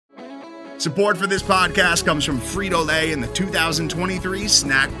Support for this podcast comes from Frito-Lay and the 2023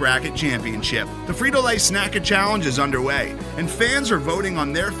 Snack Bracket Championship. The Frito-Lay Snack-It Challenge is underway, and fans are voting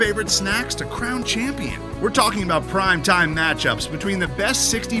on their favorite snacks to crown champion. We're talking about prime-time matchups between the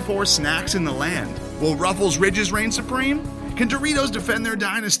best 64 snacks in the land. Will Ruffles Ridges reign supreme? Can Doritos defend their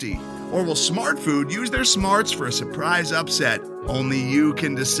dynasty? Or will Smart Food use their smarts for a surprise upset? Only you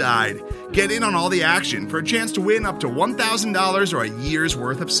can decide. Get in on all the action for a chance to win up to $1,000 or a year's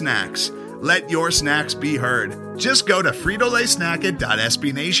worth of snacks. Let your snacks be heard. Just go to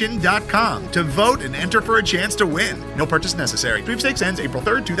fritolaysnacket.sbnation.com to vote and enter for a chance to win. No purchase necessary. Sweepstakes ends April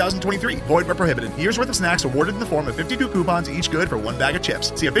 3rd, 2023. Void where prohibited. Year's worth of snacks awarded in the form of 52 coupons, each good for one bag of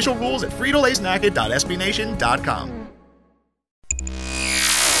chips. See official rules at fritolaysnacket.sbnation.com.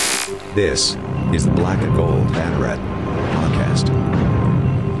 This is the Black and Gold Banneret podcast.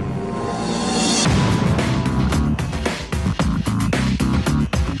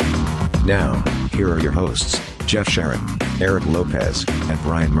 Now, here are your hosts, Jeff Sharon, Eric Lopez, and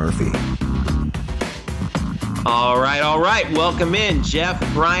Brian Murphy. All right. Welcome in. Jeff,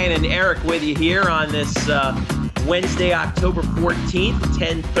 Brian, and Eric with you here on this Wednesday, October 14th,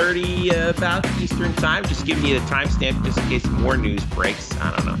 10:30 about Eastern time. Just giving you the timestamp just in case more news breaks.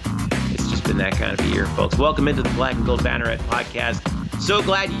 I don't know. It's just been that kind of a year, folks. Welcome into the Black and Gold Banneret podcast. So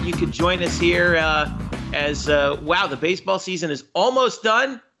glad you could join us here wow, the baseball season is almost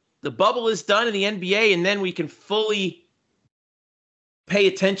done. The bubble is done in the NBA, and then we can fully pay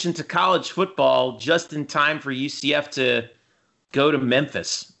attention to college football just in time for UCF to go to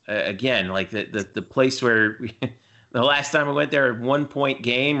Memphis again, like the place where the last time we went there, a 1-point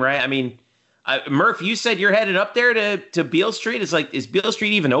game, right? I mean, Murph, you said you're headed up there to Beale Street. Is Beale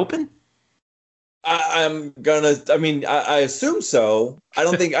Street even open? I assume so. I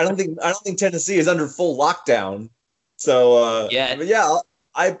don't think Tennessee is under full lockdown. So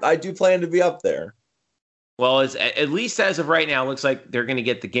I do plan to be up there. Well, at least as of right now, it looks like they're going to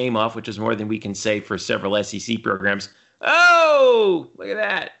get the game off, which is more than we can say for several SEC programs. Oh, look at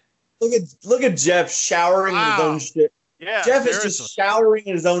that! Look at Jeff showering in his own shade. Yeah, Jeff is just showering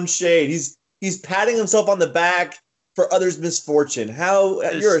in his own shade. He's patting himself on the back for others' misfortune.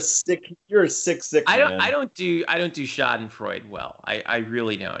 You're a sick man. I don't do Schadenfreude well. I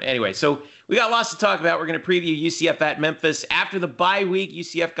really don't. Anyway, so we got lots to talk about. We're going to preview UCF at Memphis after the bye week.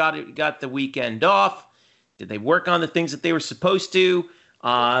 UCF got the weekend off. Did they work on the things that they were supposed to?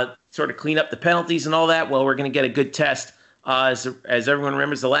 Sort of clean up the penalties and all that? Well, we're going to get a good test. As everyone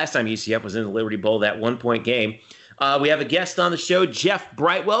remembers, the last time UCF was in the Liberty Bowl, that 1-point game. We have a guest on the show, Jeff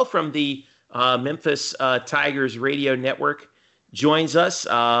Brightwell from the Memphis Tigers radio network joins us,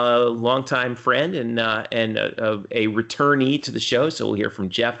 a longtime friend and a returnee to the show. So we'll hear from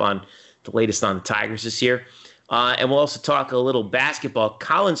Jeff on the latest on the Tigers this year. And we'll also talk a little basketball.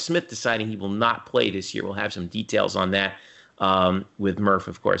 Colin Smith deciding he will not play this year. We'll have some details on that with Murph,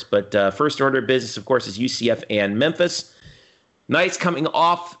 of course. But first order of business, of course, is UCF and Memphis. Knights coming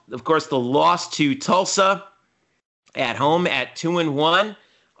off, of course, the loss to Tulsa at home at 2-1.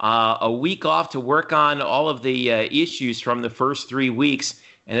 A week off to work on all of the issues from the first 3 weeks,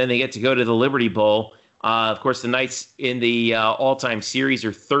 and then they get to go to the Liberty Bowl. Of course, the Knights in the all-time series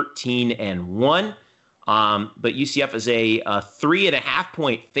are 13-1, but UCF is a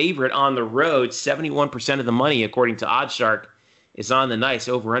 3.5-point favorite on the road. 71% of the money, according to OddsShark, is on the Knights.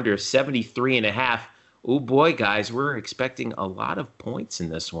 Over under 73.5. Oh boy, guys, we're expecting a lot of points in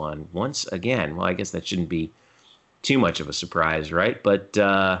this one once again. Well, I guess that shouldn't be too much of a surprise, right? But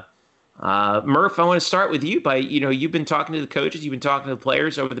Murph, I want to start with you. You've been talking to the coaches, you've been talking to the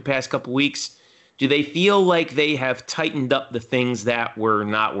players over the past couple weeks. Do they feel like they have tightened up the things that were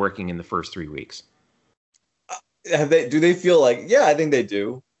not working in the first 3 weeks? Do they feel like? Yeah, I think they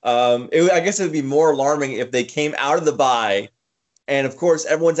do. I guess it would be more alarming if they came out of the bye, and of course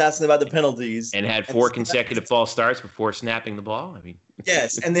everyone's asking about the penalties and had 4 consecutive false starts before snapping the ball. I mean,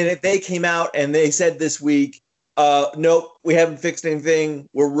 yes, and then if they came out and they said this week, nope, we haven't fixed anything.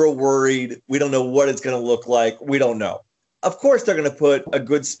 We're real worried. We don't know what it's going to look like. We don't know. Of course, they're going to put a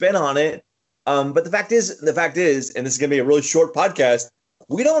good spin on it. But the fact is, and this is going to be a really short podcast,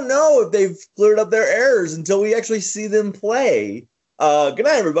 we don't know if they've cleared up their errors until we actually see them play. Good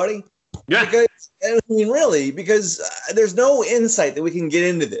night, everybody. Yeah. Because there's no insight that we can get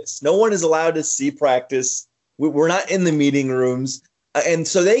into this. No one is allowed to see practice. We're not in the meeting rooms. And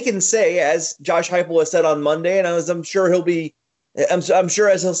so they can say, as Josh Heupel has said on Monday, and I'm sure I'm sure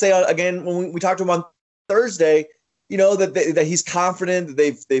as he'll say again when we talk to him on Thursday, that he's confident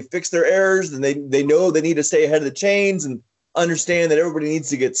that they've fixed their errors and they know they need to stay ahead of the chains and understand that everybody needs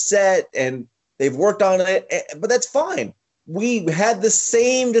to get set and they've worked on it. But that's fine. we had the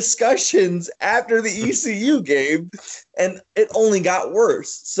same discussions after the ECU game, and it only got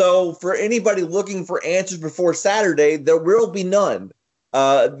worse. So for anybody looking for answers before Saturday, there will be none.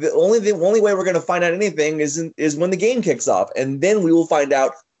 The only way we're going to find out anything is when the game kicks off, and then we will find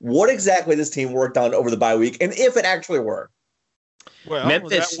out what exactly this team worked on over the bye week, and if it actually worked. Well,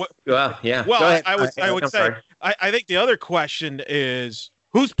 Memphis. Yeah. Well, I would say I think the other question is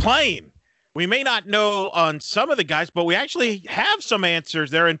who's playing. We may not know on some of the guys, but we actually have some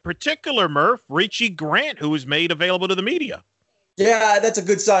answers there. In particular, Murph, Richie Grant, who was made available to the media. Yeah, that's a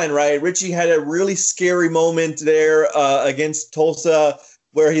good sign, right? Richie had a really scary moment there against Tulsa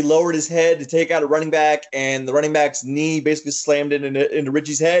where he lowered his head to take out a running back, and the running back's knee basically slammed into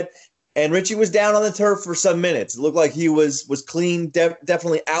Richie's head. And Richie was down on the turf for some minutes. It looked like he was clean,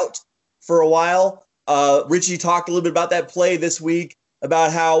 definitely out for a while. Richie talked a little bit about that play this week,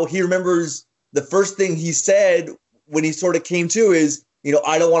 about how he remembers the first thing he said when he sort of came to is,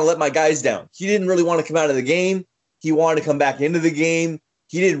 I don't want to let my guys down. He didn't really want to come out of the game. He wanted to come back into the game.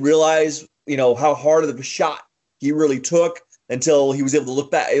 He didn't realize, how hard of a shot he really took until he was able to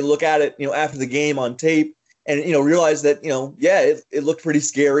look at it, after the game on tape and, realize that, it looked pretty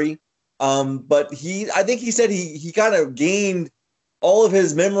scary. But I think he said he kind of gained all of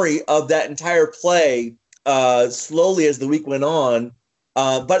his memory of that entire play slowly as the week went on.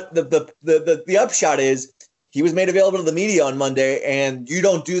 But the upshot is he was made available to the media on Monday, and you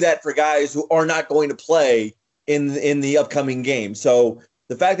don't do that for guys who are not going to play in the upcoming game. So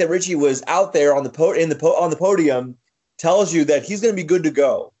the fact that Richie was out there on the podium tells you that he's going to be good to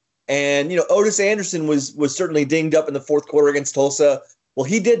go. And Otis Anderson was certainly dinged up in the fourth quarter against Tulsa. Well,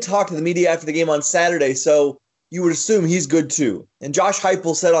 he did talk to the media after the game on Saturday, so you would assume he's good too. And Josh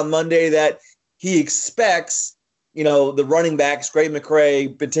Heupel said on Monday that he expects the running backs, Greg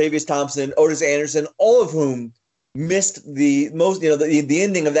McCray, Bentavious Thompson, Otis Anderson, all of whom missed the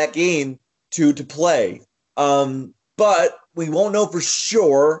ending of that game to play. But we won't know for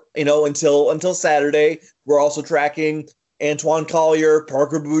sure, until Saturday. We're also tracking Antoine Collier,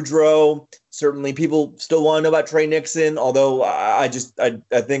 Parker Boudreaux. Certainly people still want to know about Trey Nixon, although I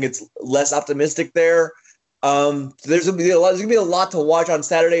think it's less optimistic there. So there's gonna be a lot to watch on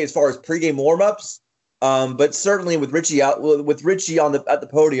Saturday as far as pregame warmups. But certainly with Richie at the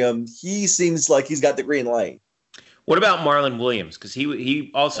podium, he seems like he's got the green light. What about Marlon Williams? Because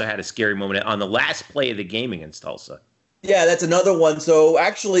he also had a scary moment on the last play of the game against Tulsa. Yeah, that's another one. So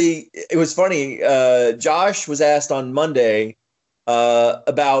actually, it was funny. Josh was asked on Monday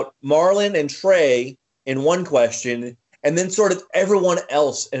about Marlon and Trey in one question, and then sort of everyone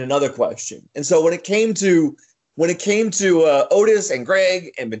else in another question. And so when it came to Otis and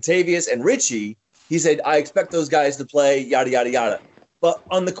Greg and Bentavious and Richie, he said, I expect those guys to play, yada, yada, yada. But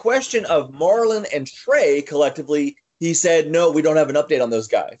on the question of Marlon and Trey collectively, he said, no, we don't have an update on those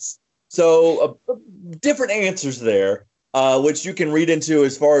guys. So different answers there, which you can read into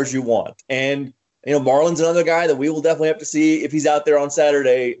as far as you want. And, Marlon's another guy that we will definitely have to see if he's out there on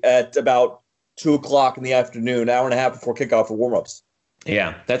Saturday at about 2:00 in the afternoon, an hour and a half before kickoff for warmups.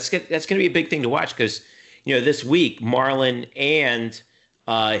 Yeah, that's going to be a big thing to watch because, this week, Marlon and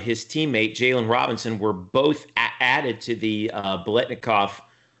his teammate, Jalen Robinson, were both added to the Biletnikoff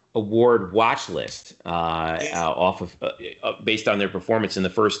Award watch list off of based on their performance in the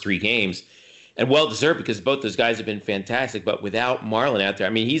first three games. And well-deserved because both those guys have been fantastic. But without Marlon out there, I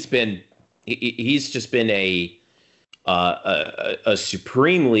mean, he's just been a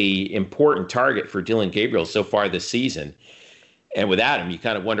supremely important target for Dylan Gabriel so far this season. And without him, you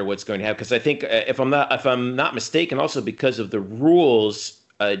kind of wonder what's going to happen. Because I think, if I'm not mistaken, also because of the rules,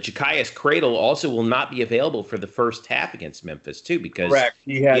 Jakias Cradle also will not be available for the first half against Memphis too, because correct.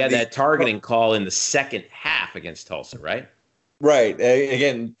 He had that targeting call in the second half against Tulsa, right? Right.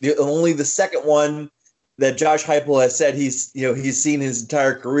 Again, only the second one that Josh Heupel has said he's seen his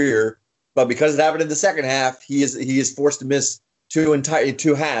entire career, but because it happened in the second half, he is forced to miss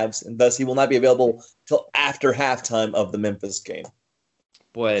two halves, and thus he will not be available till after halftime of the Memphis game.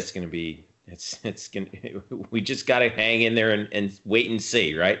 Boy, it's going to be. We just got to hang in there and wait and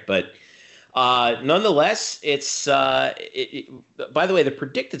see, right? But nonetheless, it's by the way, the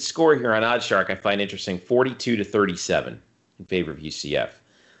predicted score here on OddsShark I find interesting: 42-37 in favor of UCF.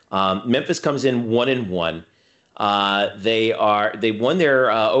 Memphis comes in 1-1. They won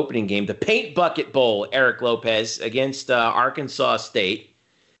their opening game, the Paint Bucket Bowl, Eric Lopez, against Arkansas State,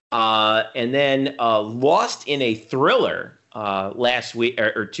 and then lost in a thriller last week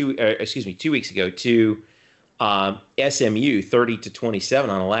or 2 weeks ago to SMU 30-27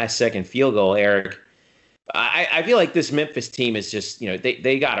 on a last second field goal. Eric, I feel like this Memphis team is just,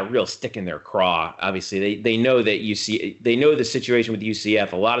 they got a real stick in their craw. Obviously, they know that they know the situation with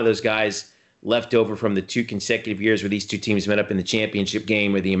UCF. A lot of those guys left over from the 2 consecutive years where these two teams met up in the championship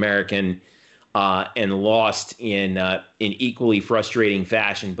game or the American, and lost in equally frustrating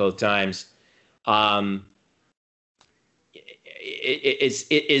fashion both times.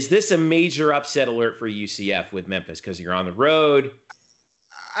 Is this a major upset alert for UCF with Memphis because you're on the road?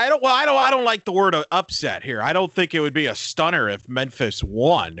 I don't like the word upset here. I don't think it would be a stunner if Memphis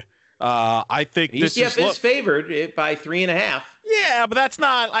won. I think UCF is favored by 3.5. Yeah, but that's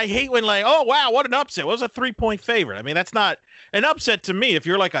not. I hate when oh wow, what an upset. What was a 3-point favorite? I mean, that's not an upset to me. If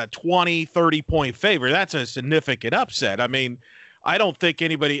you're like a 20, 30-point favorite, that's a significant upset. I mean, I don't think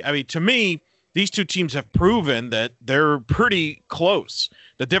anybody. I mean, to me, these two teams have proven that they're pretty close.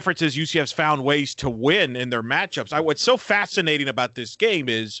 The difference is UCF's found ways to win in their matchups. What's so fascinating about this game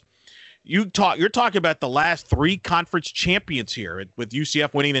is you're talking about the last 3 conference champions here, with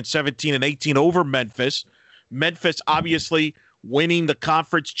UCF winning in 17 and 18 over Memphis. Memphis obviously winning the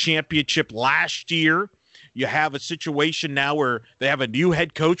conference championship last year. You have a situation now where they have a new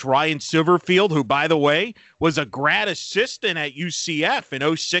head coach, Ryan Silverfield, who, by the way, was a grad assistant at UCF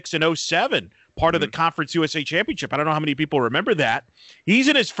in 06 and 07. Part of the Conference USA Championship. I don't know how many people remember that. He's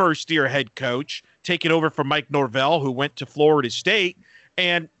in his first year head coach, taking over from Mike Norvell, who went to Florida State.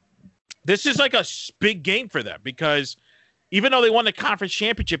 And this is like a big game for them because even though they won the conference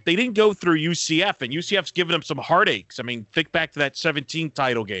championship, they didn't go through UCF, and UCF's given them some heartaches. I mean, think back to that 17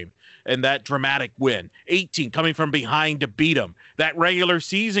 title game and that dramatic win. 18 coming from behind to beat them. That regular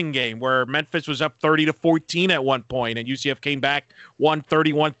season game where Memphis was up 30-14 at one point, and UCF came back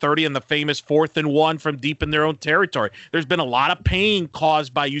 130 and the famous 4th and 1 from deep in their own territory. There's been a lot of pain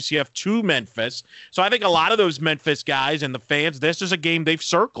caused by UCF to Memphis. So I think a lot of those Memphis guys and the fans, this is a game they've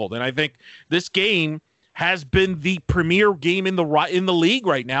circled, and I think this game has been the premier game in the league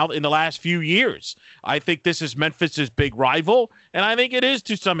right now in the last few years. I think this is Memphis's big rival, and I think it is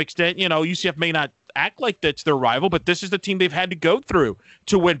to some extent. UCF may not act like that's their rival, but this is the team they've had to go through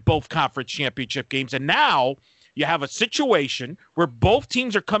to win both conference championship games. And now you have a situation where both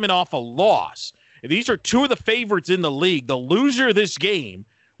teams are coming off a loss. And these are 2 of the favorites in the league. The loser of this game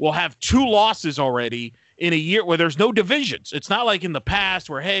will have 2 losses already in a year where there's no divisions. It's not like in the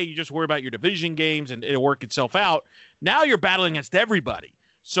past where, hey, you just worry about your division games and it'll work itself out. Now you're battling against everybody.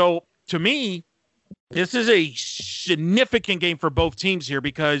 So to me, this is a significant game for both teams here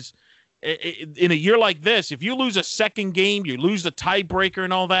because in a year like this, if you lose a second game, you lose the tiebreaker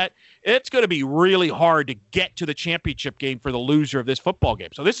and all that, it's going to be really hard to get to the championship game for the loser of this football game.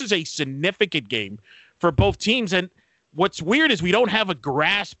 So this is a significant game for both teams. And what's weird is we don't have a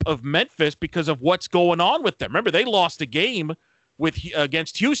grasp of Memphis because of what's going on with them. Remember, they lost a game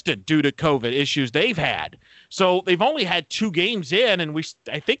against Houston due to COVID issues they've had. So they've only had 2 games in, and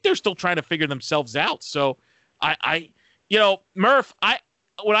I think they're still trying to figure themselves out. So Murph,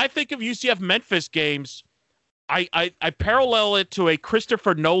 when I think of UCF Memphis games, I parallel it to a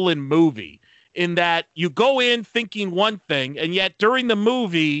Christopher Nolan movie in that you go in thinking one thing, and yet during the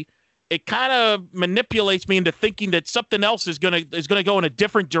movie, it kind of manipulates me into thinking that something else is gonna go in a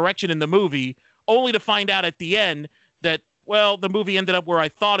different direction in the movie, only to find out at the end that, well, the movie ended up where I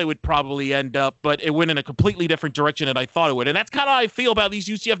thought it would probably end up, but it went in a completely different direction than I thought it would. And that's kind of how I feel about these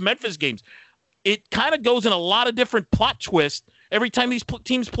UCF Memphis games. It kind of goes in a lot of different plot twists every time these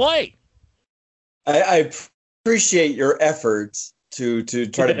teams play. I appreciate your efforts to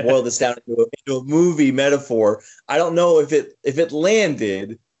try to boil this down into a movie metaphor. I don't know if it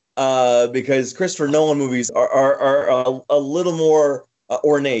landed. Because Christopher Nolan movies are a little more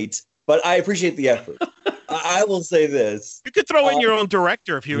ornate, but I appreciate the effort. I will say this: you could throw in your own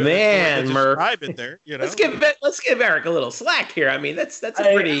director if you describe it there. Let's give Eric a little slack here. I mean, that's a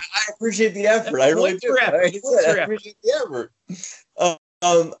pretty. I appreciate the effort. I really do. I appreciate the effort.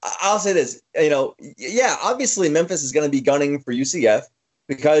 I'll say this: obviously Memphis is going to be gunning for UCF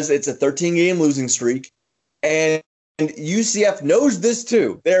because it's a 13-game losing streak, and UCF knows this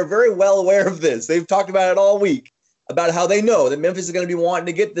too. They're very well aware of this. They've talked about it all week, about how they know that Memphis is going to be wanting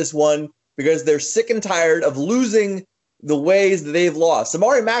to get this one because they're sick and tired of losing the ways that they've lost.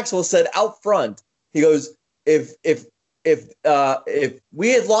 Amari Maxwell said out front, he goes, if we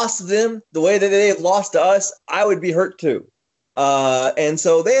had lost to them the way that they have lost to us, I would be hurt too. And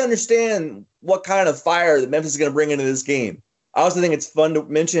so they understand what kind of fire that Memphis is going to bring into this game. I also think it's fun to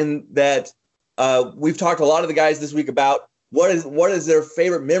mention that we've talked to a lot of the guys this week about what is their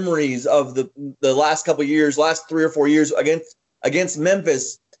favorite memories of the last couple of years, last 3 or 4 years against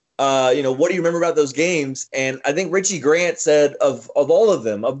Memphis. What do you remember about those games? And I think Richie Grant said of all of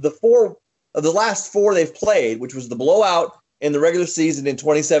them, of the 4 of the last 4 they've played, which was the blowout in the regular season in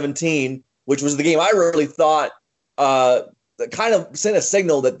 2017, which was the game I really thought kind of sent a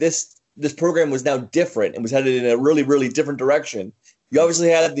signal that this program was now different and was headed in a really, really different direction. You obviously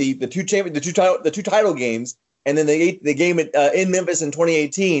had the two title games, and then the game in Memphis in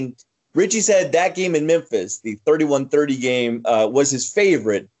 2018. Richie said that game in Memphis, the 31-30 game, was his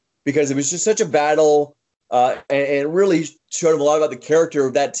favorite because it was just such a battle, and it really showed him a lot about the character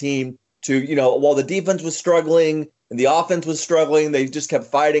of that team. While the defense was struggling and the offense was struggling, they just kept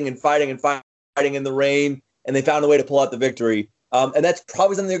fighting in the rain, and they found a way to pull out the victory. And that's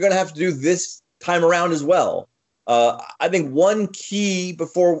probably something they're going to have to do this time around as well. I think one key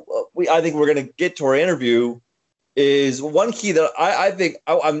before I think we're going to get to our interview is one key that I think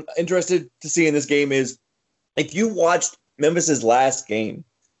I'm interested to see in this game is if you watched Memphis's last game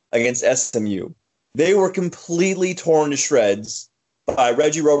against SMU, they were completely torn to shreds by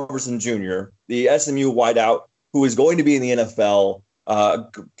Reggie Roberson Jr., the SMU wideout, who is going to be in the NFL,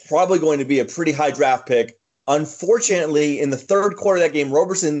 probably going to be a pretty high draft pick. Unfortunately, in the third quarter of that game,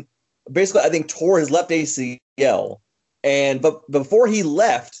 Roberson basically, I think, tore his left ACL. But before he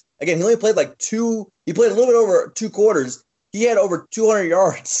left, again, he only played he played a little bit over 2 quarters. He had over 200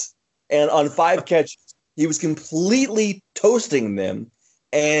 yards and on 5 catches. He was completely toasting them.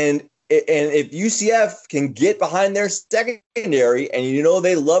 And if UCF can get behind their secondary, and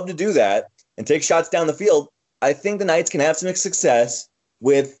they love to do that and take shots down the field, I think the Knights can have some success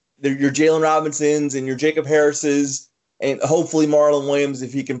with your Jalen Robinsons and your Jacob Harrises, and hopefully Marlon Williams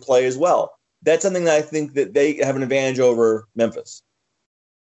if he can play as well. That's something that I think that they have an advantage over Memphis.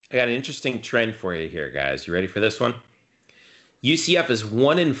 I got an interesting trend for you here, guys. You ready for this one? UCF is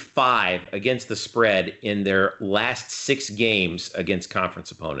 1-5 against the spread in their last 6 games against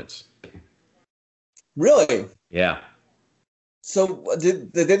conference opponents. Really? Yeah. So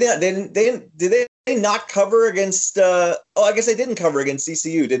did they not cover against? I guess they didn't cover against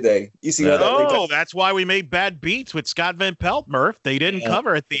ECU, did they? ECU. No, that's why we made bad beats with Scott Van Pelt, Murph. They didn't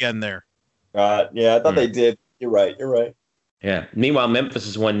cover at the end there. Yeah, I thought they did. You're right. Yeah. Meanwhile, Memphis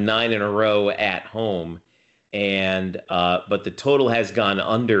has won 9 in a row at home, and but the total has gone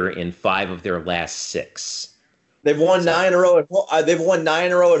under in 5 of their last 6. They've won 9 in a row. They've won 9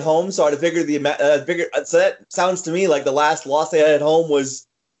 in a row at home. So I'd figure so that sounds to me like the last loss they had at home was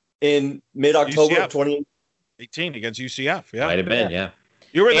in mid-October of 2018 against UCF. Yeah, might have been. Yeah,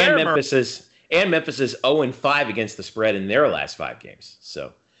 you were there. Memphis is 0-5 against the spread in their last 5 games.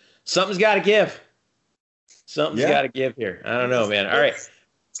 So something's got to give. Something's got to give here. I don't know, man. All right.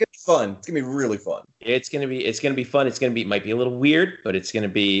 It's gonna be fun. It's gonna be really fun. It's gonna be fun. Might be a little weird, but it's gonna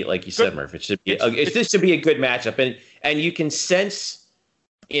be, like you said, Murph. This should be a good matchup, and you can sense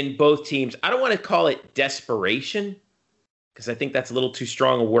in both teams. I don't want to call it desperation because I think that's a little too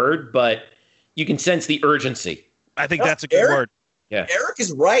strong a word, but you can sense the urgency. I think that's a good word. Yeah, Eric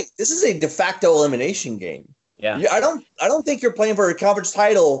is right. This is a de facto elimination game. Yeah, I don't think you're playing for a conference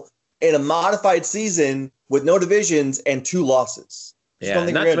title in a modified season with no divisions and 2 losses. Yeah,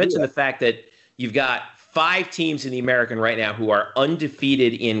 not to mention the fact that you've got 5 teams in the American right now who are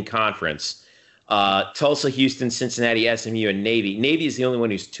undefeated in conference. Tulsa, Houston, Cincinnati, SMU, and Navy. Navy is the only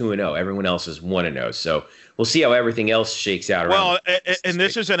one who's 2-0. Everyone else is 1-0. So we'll see how everything else shakes out. Well, and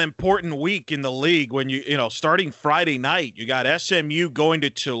this is an important week in the league when starting Friday night, you got SMU going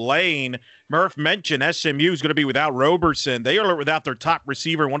to Tulane. Murph mentioned SMU is going to be without Roberson. They are without their top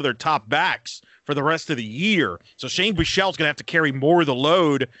receiver, one of their top backs for the rest of the year. So Shane Buechele's going to have to carry more of the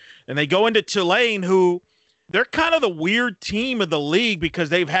load. And they go into Tulane, who they're kind of the weird team of the league because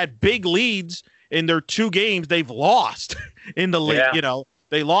they've had big leads in their 2 games they've lost in the league. Yeah.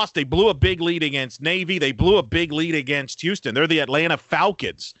 They blew a big lead against Navy. They blew a big lead against Houston. They're the Atlanta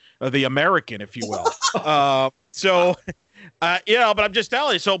Falcons of the American, if you will. But I'm just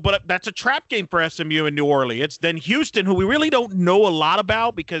telling you. But that's a trap game for SMU in New Orleans. It's then Houston, who we really don't know a lot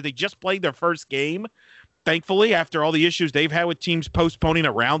about because they just played their first game. Thankfully, after all the issues they've had with teams postponing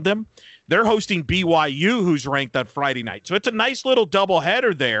around them, they're hosting BYU, who's ranked on Friday night. So it's a nice little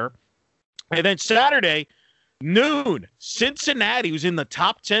doubleheader there. And then Saturday, noon, Cincinnati, who's in the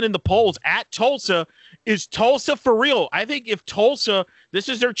top 10 in the polls at Tulsa. Is Tulsa for real? I think if Tulsa, this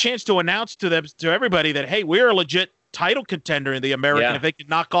is their chance to announce to everybody that, hey, we're a legit title contender in the American. If they can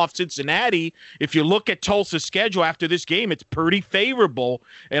knock off Cincinnati, if you look at Tulsa's schedule after this game, it's pretty favorable.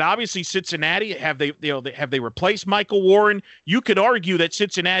 And obviously Cincinnati, have they replaced Michael Warren? You could argue that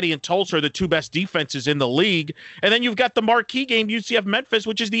Cincinnati and Tulsa are the 2 best defenses in the league. And then you've got the marquee game, UCF Memphis,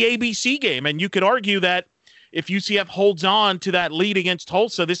 which is the ABC game. And you could argue that if UCF holds on to that lead against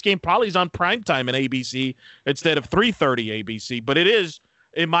Tulsa, this game probably is on primetime in ABC instead of 3:30 ABC. But it is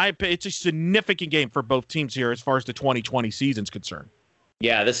in my opinion, it's a significant game for both teams here as far as the 2020 season's concerned.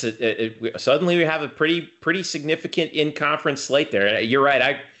 Yeah, this is suddenly we have a pretty significant in-conference slate there. You're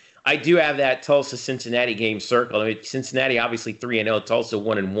right. I do have that Tulsa-Cincinnati game circled. I mean, Cincinnati obviously 3-0, Tulsa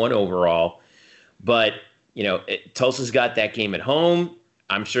 1-1 overall, but Tulsa's got that game at home.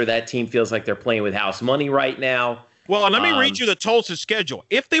 I'm sure that team feels like they're playing with house money right now. Well, and let me read you the Tulsa schedule.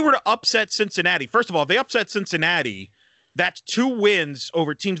 If they were to upset Cincinnati, first of all, if they upset Cincinnati, that's 2 wins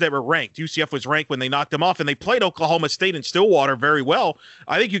over teams that were ranked. UCF was ranked when they knocked them off, and they played Oklahoma State and Stillwater very well.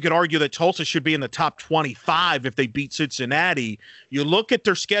 I think you could argue that Tulsa should be in the top 25 if they beat Cincinnati. You look at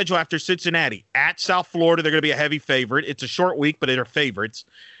their schedule after Cincinnati. At South Florida, they're going to be a heavy favorite. It's a short week, but they're favorites.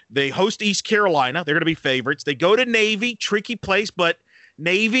 They host East Carolina. They're going to be favorites. They go to Navy, tricky place, but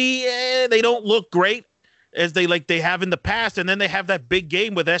Navy, they don't look great as they have in the past. And then they have that big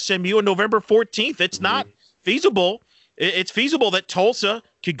game with SMU on November 14th. It's not feasible. It's feasible that Tulsa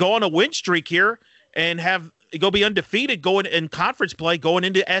could go on a win streak here and go be undefeated going in conference play going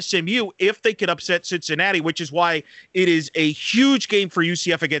into SMU if they could upset Cincinnati, which is why it is a huge game for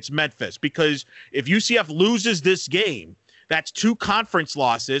UCF against Memphis. Because if UCF loses this game, that's 2 conference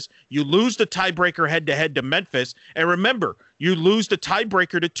losses. You lose the tiebreaker head-to-head to Memphis. And remember, you lose the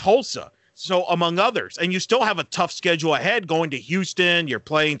tiebreaker to Tulsa. So among others, and you still have a tough schedule ahead going to Houston. You're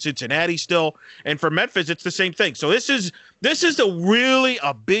playing Cincinnati still, and for Memphis, it's the same thing. So this is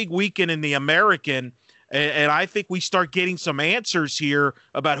a big weekend in the American, and I think we start getting some answers here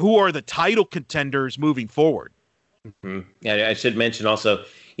about who are the title contenders moving forward. Mm-hmm. Yeah, I should mention also,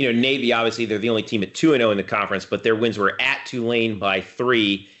 Navy obviously they're the only team at 2-0 in the conference, but their wins were at Tulane by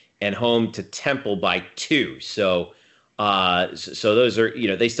 3 and home to Temple by 2. So those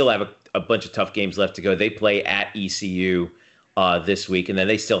are they still have a bunch of tough games left to go. They play at ECU this week, and then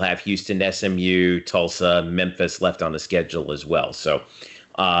they still have Houston, SMU, Tulsa, Memphis left on the schedule as well. So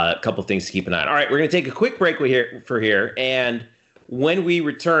a couple things to keep an eye on. All right, we're going to take a quick break here, and when we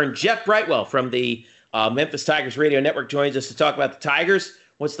return, Jeff Brightwell from the Memphis Tigers Radio Network joins us to talk about the Tigers.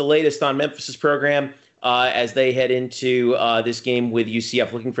 What's the latest on Memphis's program as they head into this game with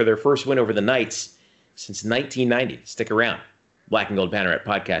UCF, looking for their first win over the Knights since 1990. Stick around. Black and Gold Banneret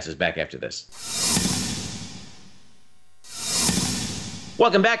podcast is back after this.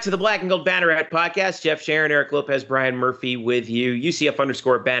 Welcome back to the Black and Gold Banneret podcast. Jeff Sharon, Eric Lopez, Brian Murphy with you.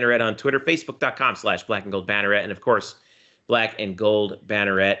 UCF_Banneret on Twitter, Facebook.com/Black and Gold Banneret, and of course,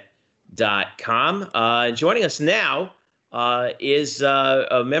 blackandgoldbanneret.com. Joining us now is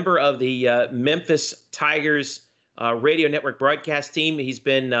a member of the Memphis Tigers radio network broadcast team. He's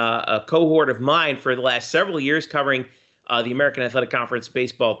been a cohort of mine for the last several years covering the American Athletic Conference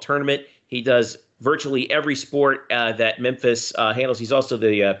baseball tournament. He does virtually every sport that Memphis handles. He's also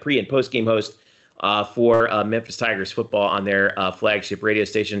the pre- and post-game host for Memphis Tigers football on their flagship radio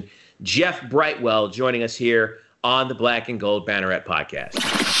station. Jeff Brightwell joining us here on the Black and Gold Banneret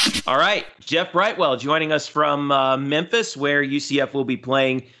podcast. All right, Jeff Brightwell joining us from Memphis, where UCF will be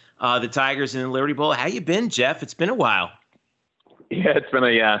playing the Tigers in the Liberty Bowl. How you been, Jeff? It's been a while. Yeah, it's been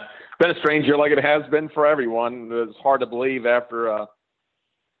a strange year, like it has been for everyone. It's hard to believe after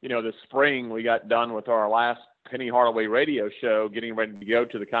this spring we got done with our last Penny Hardaway radio show, getting ready to go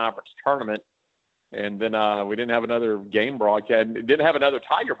to the conference tournament, and then we didn't have another game broadcast, didn't have another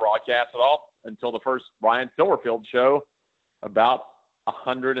Tiger broadcast at all until the first Ryan Silverfield show, about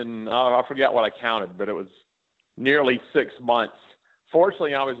 100 and I forget what I counted, but it was nearly 6 months.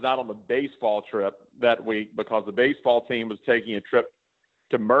 Fortunately, I was not on the baseball trip that week because the baseball team was taking a trip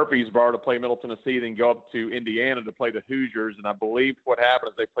to Murfreesboro to play Middle Tennessee, then go up to Indiana to play the Hoosiers. And I believe what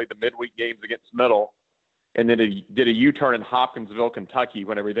happened is they played the midweek games against Middle, and then did a U-turn in Hopkinsville, Kentucky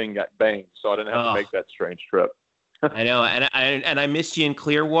when everything got banged. So I didn't have to make that strange trip. I know, and I missed you in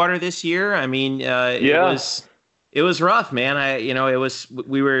Clearwater this year. I mean, it was rough, man.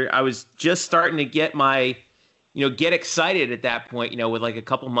 I was just starting to get my, get excited at that point. With like a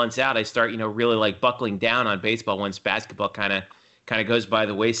couple months out, I start, really like buckling down on baseball once basketball kind of goes by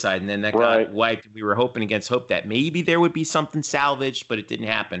the wayside, and then that got wiped. We were hoping against hope that maybe there would be something salvaged, but it didn't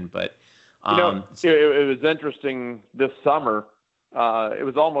happen. But it was interesting this summer. It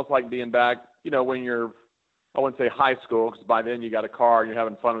was almost like being back, when you're, I wouldn't say high school, because by then you got a car and you're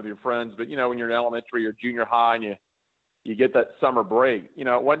having fun with your friends. But when you're in elementary or junior high and you get that summer break,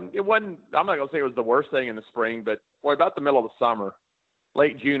 it wasn't. I'm not gonna say it was the worst thing in the spring, but boy, about the middle of the summer,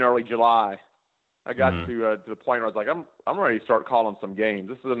 late June, early July, I got to the point where I was like, I'm ready to start calling some games.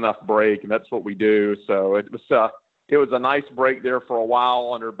 This is enough break, and that's what we do. So it was a nice break there for a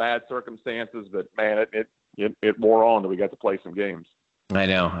while under bad circumstances, but man, it wore on that we got to play some games. I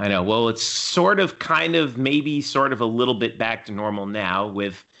know. Well, it's kind of, maybe sort of a little bit back to normal now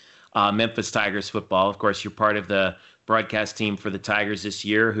with Memphis Tigers football. Of course, you're part of the broadcast team for the Tigers this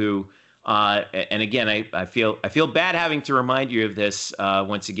year, who, and again, I feel bad having to remind you of this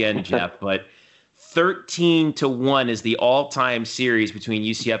once again, Jeff, but 13-1 is the all-time series between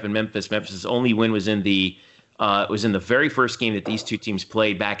UCF and Memphis. Memphis's only win was in the very first game that these two teams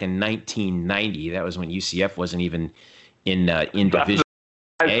played back in 1990. That was when UCF wasn't even in Division.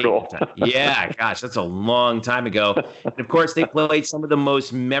 Cool. Yeah, gosh, that's a long time ago. And of course, they played some of the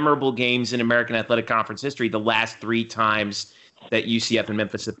most memorable games in American Athletic Conference history the last 3 times that UCF and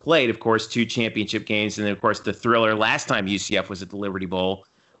Memphis have played. Of course, 2 championship games, and then, of course, the thriller last time UCF was at the Liberty Bowl,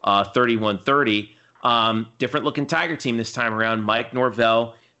 31-30. Different-looking Tiger team this time around. Mike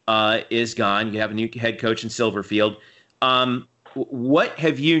Norvell is gone. You have a new head coach in Silverfield. What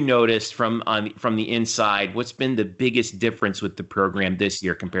have you noticed from the inside? What's been the biggest difference with the program this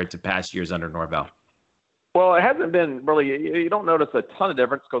year compared to past years under Norvell? Well, it hasn't been really. You don't notice a ton of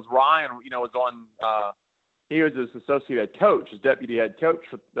difference because Ryan, was on. He was his associate head coach, his deputy head coach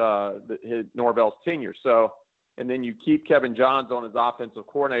for his Norvell's tenure. So, and then you keep Kevin Johns on as offensive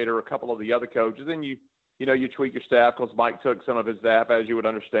coordinator, a couple of the other coaches, and you tweak your staff because Mike took some of his staff, as you would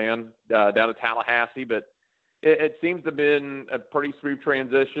understand, down to Tallahassee, but. It seems to have been a pretty smooth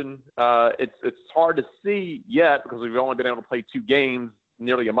transition. It's hard to see yet because we've only been able to play 2 games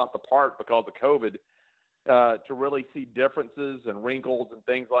nearly a month apart because of COVID to really see differences and wrinkles and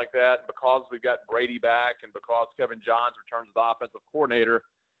things like that. Because we've got Brady back and because Kevin Johns returns as the offensive coordinator,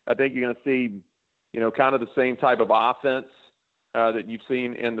 I think you're going to see, kind of the same type of offense that you've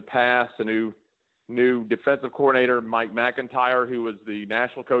seen in the past. A new defensive coordinator, Mike McIntyre, who was the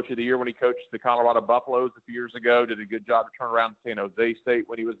national coach of the year when he coached the Colorado Buffaloes a few years ago, did a good job to turn around San Jose State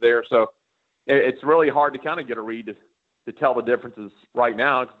when he was there. So it's really hard to kind of get a read to tell the differences right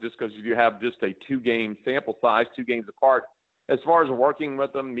now, just because you have just a 2-game sample size, 2 games apart. As far as working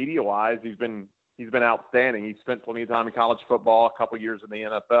with them media-wise, he's been outstanding. He spent plenty of time in college football, a couple of years in the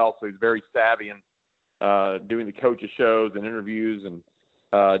NFL, so he's very savvy in doing the coaches shows and interviews and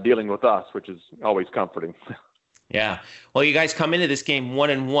dealing with us, which is always comforting. Yeah. Well, you guys come into this game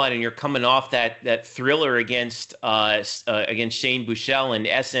 1-1, and you're coming off that thriller against Shane Buechele and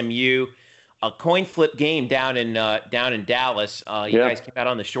SMU, a coin flip game down in Dallas. You guys came out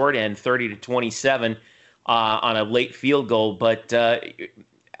on the short end, 30-27, on a late field goal. But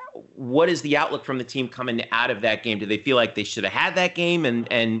what is the outlook from the team coming out of that game? Do they feel like they should have had that game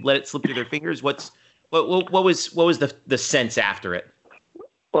and let it slip through their fingers? What was the sense after it?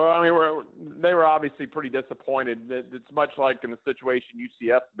 Well, I mean, they were obviously pretty disappointed. It's much like in the situation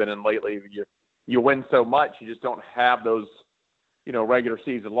UCF's been in lately. You win so much, you just don't have those, regular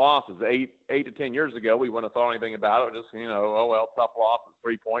season losses. 8 to 10 years ago, we wouldn't have thought anything about it. Just, tough loss,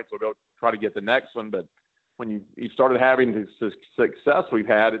 3 points. We'll go try to get the next one. But when you started having the success we've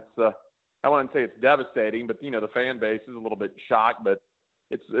had, it's I wouldn't say it's devastating, but the fan base is a little bit shocked. But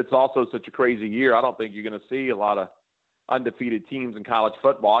it's also such a crazy year. I don't think you're going to see a lot of undefeated teams in college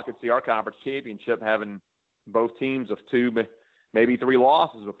football. I could see our conference championship having both teams of 2, maybe 3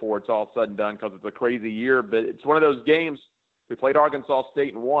 losses before it's all said and done because it's a crazy year. But it's one of those games. We played Arkansas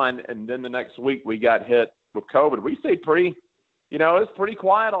State and won, and then the next week we got hit with COVID. We stayed pretty, it's pretty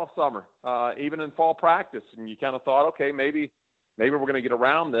quiet all summer, even in fall practice. And you kind of thought, okay, maybe we're going to get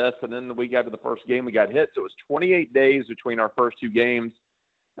around this. And then the week after the first game, we got hit. So it was 28 days between our first 2 games.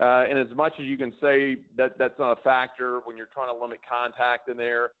 And as much as you can say that that's not a factor when you're trying to limit contact in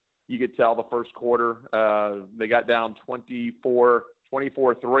there, you could tell the first quarter they got down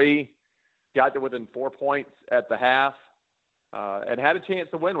 24-3, got to within 4 points at the half, and had a chance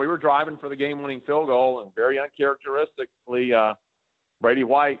to win. We were driving for the game-winning field goal, and very uncharacteristically, Brady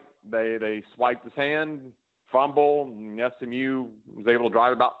White, they swiped his hand, fumble, and SMU was able to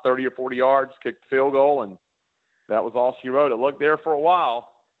drive about 30 or 40 yards, kick the field goal, and that was all she wrote. It looked there for a while.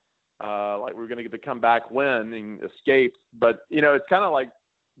 Like we were going to get the comeback win and escape. But, it's kind of like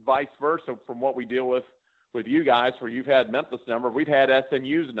vice versa from what we deal with you guys, where you've had Memphis number. We've had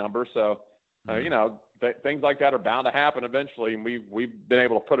SMU's number. So, things like that are bound to happen eventually. And we've been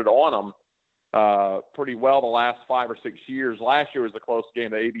able to put it on them pretty well the last 5 or 6 years. Last year was a close game,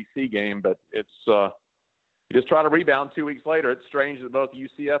 the ABC game. But it's you just try to rebound 2 weeks later. It's strange that both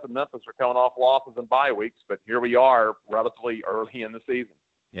UCF and Memphis are coming off losses and bye weeks. But here we are relatively early in the season.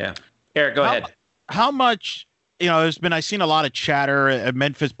 Yeah. Eric, go ahead. How much, I've seen a lot of chatter,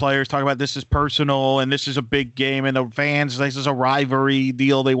 Memphis players talking about this is personal and this is a big game and the fans, this is a rivalry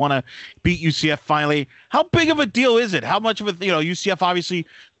deal. They want to beat UCF finally. How big of a deal is it? How much of a, UCF obviously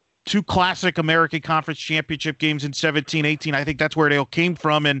two classic American Conference championship games in 17-18. I think that's where it all came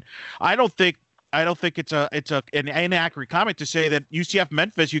from, and I don't think it's an inaccurate comment to say that UCF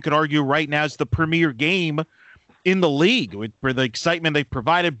Memphis, you could argue right now, is the premier game in the league for the excitement they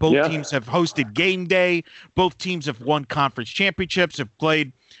provided. Both teams have hosted game day. Both teams have won conference championships, have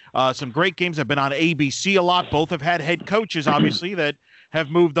played some great games, have been on ABC a lot. Both have had head coaches, obviously, that have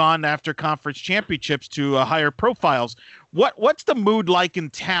moved on after conference championships to higher profiles. What's the mood like in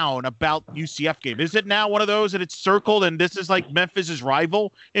town about UCF game? Is it now one of those that it's circled and this is like Memphis's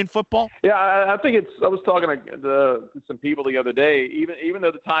rival in football? Yeah, I think I was talking to some people the other day. Even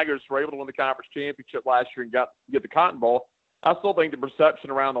though the Tigers were able to win the conference championship last year and get the Cotton Bowl, I still think the perception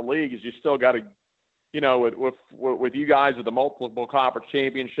around the league is you still got to, with you guys with the multiple conference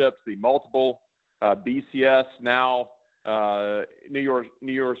championships, the multiple BCS now. New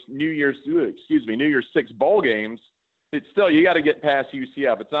Year's 6 bowl games. It's still, you got to get past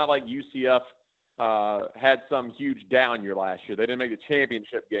UCF. It's not like UCF had some huge down year last year. They didn't make the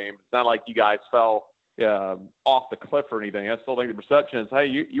championship game. It's not like you guys fell off the cliff or anything. I still think the perception is, hey,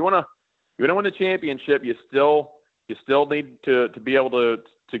 you want to win the championship, you still need to be able to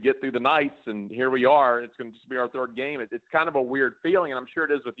get through the nights, and here we are. It's going to just be our third game. It's kind of a weird feeling, and I'm sure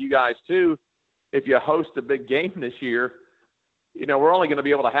it is with you guys too. If you host a big game this year, we're only going to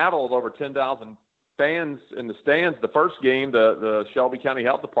be able to have a little over 10,000 fans in the stands. The first game, the Shelby County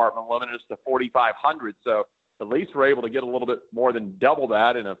Health Department limited us to 4,500. So at least we're able to get a little bit more than double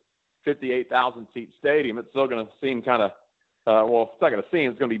that in a 58,000 seat stadium. It's still going to seem kind of, it's not going to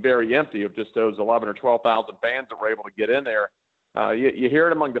seem, it's going to be very empty of just those 11 or 12,000 fans that were able to get in there. You hear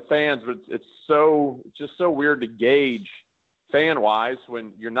it among the fans, but it's just so weird to gauge fan-wise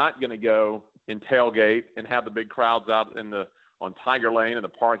when you're not going to go and tailgate and have the big crowds out on Tiger Lane in the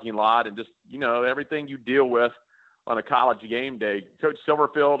parking lot, and just everything you deal with on a college game day. Coach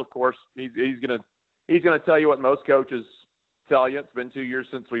Silverfield, of course, he's gonna tell you what most coaches tell you. It's been 2 years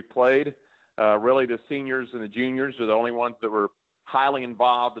since we played. Really, the seniors and the juniors are the only ones that were highly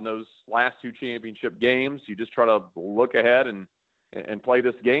involved in those last two championship games. You just try to look ahead and play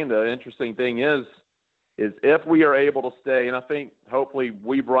this game. The interesting thing is if we are able to stay, and I think hopefully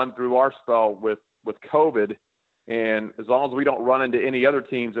we've run through our spell with COVID, and as long as we don't run into any other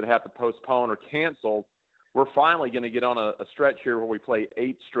teams that have to postpone or cancel, we're finally going to get on a stretch here where we play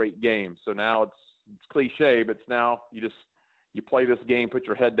 8 straight games. So now it's cliche, but it's now you play this game, put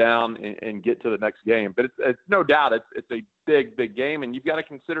your head down, and get to the next game. But it's no doubt it's a big game, and you've got to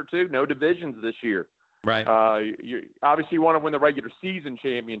consider too, no divisions this year. Right. You obviously want to win the regular season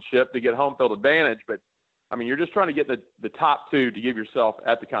championship to get home field advantage, but I mean, you're just trying to get the top 2 to give yourself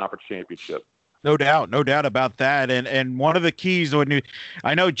at the conference championship. No doubt about that. And one of the keys,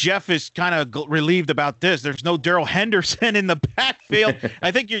 I know Jeff is kind of relieved about this. There's no Darrell Henderson in the backfield.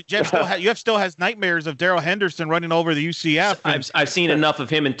 I think Jeff still has nightmares of Darrell Henderson running over the UCF. I've seen enough of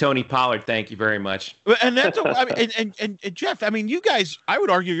him and Tony Pollard. Thank you very much. And that's and Jeff. I mean, you guys, I would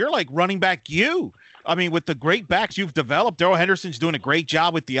argue you're like running back you. I mean, with the great backs you've developed, Darrell Henderson's doing a great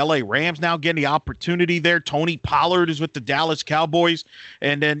job with the LA Rams now, getting the opportunity there. Tony Pollard is with the Dallas Cowboys.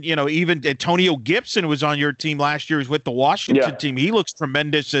 And then, even Antonio Gibson was on your team last year, is with the Washington team. He looks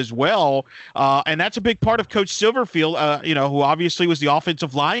tremendous as well. And that's a big part of Coach Silverfield, who obviously was the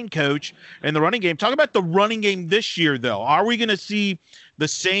offensive line coach in the running game. Talk about the running game this year, though. Are we going to see the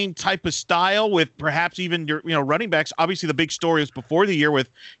same type of style with perhaps even your running backs? Obviously, the big story was before the year with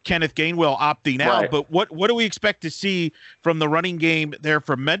Kenneth Gainwell opting out. Right. But what do we expect to see from the running game there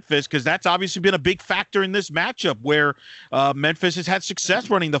from Memphis? Because that's obviously been a big factor in this matchup where Memphis has had success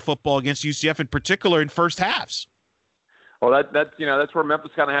running the football against UCF in particular in first halves. Well, that's where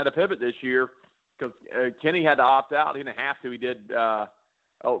Memphis kind of had to pivot this year because Kenny had to opt out. He didn't have to. He did.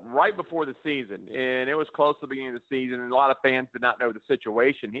 Right before the season, and it was close to the beginning of the season, and a lot of fans did not know the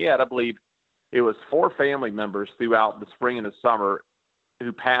situation. He had, I believe, it was 4 family members throughout the spring and the summer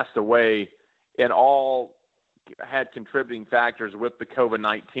who passed away, and all had contributing factors with the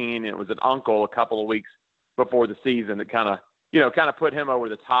COVID-19. It was an uncle a couple of weeks before the season that kind of put him over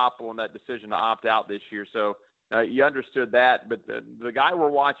the top on that decision to opt out this year. So you understood that, but the guy we're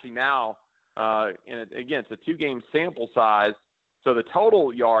watching now, and again, it's a 2-game sample size. So the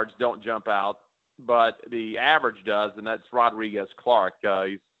total yards don't jump out, but the average does, and that's Rodriguez Clark.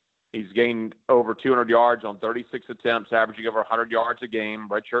 He's gained over 200 yards on 36 attempts, averaging over 100 yards a game.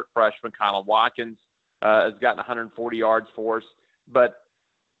 Redshirt freshman Colin Watkins has gotten 140 yards for us. But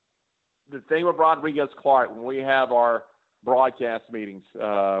the thing with Rodriguez Clark, when we have our broadcast meetings,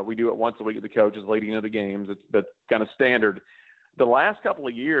 we do it once a week with the coaches leading into the games. That's kind of standard. The last couple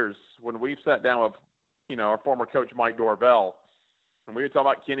of years, when we've sat down with, our former coach Mike Dorvell, And we would talk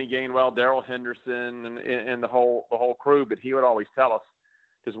about Kenny Gainwell, Darrell Henderson, and the whole crew, but he would always tell us,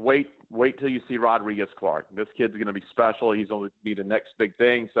 just wait till you see Rodriguez Clark. This kid's going to be special. He's going to be the next big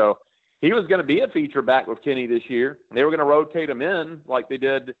thing. So he was going to be a feature back with Kenny this year. They were going to rotate him in like they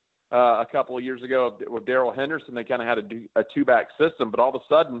did a couple of years ago with Darrell Henderson. They kind of had a two-back system, but all of a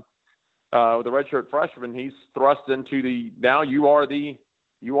sudden, with the redshirt freshman, he's thrust into now you are the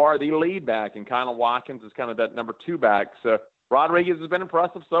lead back, and Kyle Watkins is kind of that number 2 back. So Rodriguez has been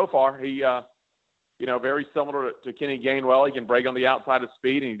impressive so far. He, very similar to Kenny Gainwell. He can break on the outside of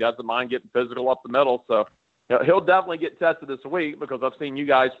speed, and he doesn't mind getting physical up the middle. So he'll definitely get tested this week, because I've seen you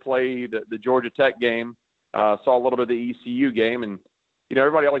guys play the Georgia Tech game, saw a little bit of the ECU game, and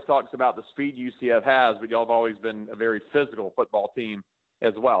everybody always talks about the speed UCF has, but y'all have always been a very physical football team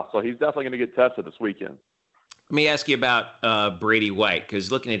as well. So he's definitely going to get tested this weekend. Let me ask you about Brady White,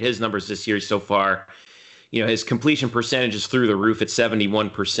 because looking at his numbers this year so far, his completion percentage is through the roof at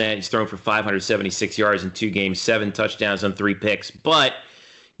 71%. He's thrown for 576 yards in 2 games, 7 touchdowns on 3 picks. But,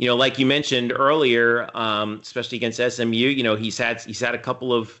 like you mentioned earlier, especially against SMU, he's had a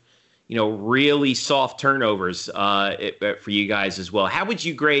couple of, really soft turnovers for you guys as well. How would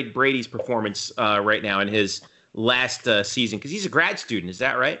you grade Brady's performance right now in his last season? Because he's a grad student, is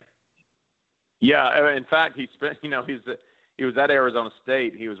that right? Yeah, in fact, he spent, he was at Arizona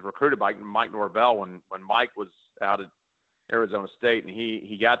State. He was recruited by Mike Norvell when Mike was out at Arizona State, and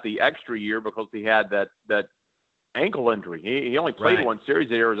he got the extra year because he had that ankle injury. He only played one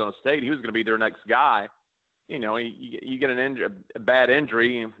series at Arizona State. He was going to be their next guy. You get a bad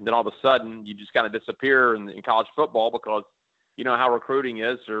injury, and then all of a sudden you just kind of disappear in college football, because you know how recruiting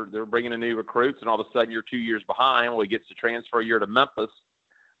is. They're bringing in new recruits, and all of a sudden you're 2 years behind. Well, he gets to transfer a year to Memphis.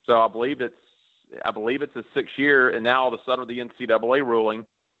 So I believe it's his 6th year, and now all of a sudden with the NCAA ruling,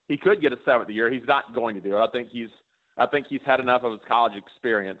 he could get a 7th year. He's not going to do it. I think he's had enough of his college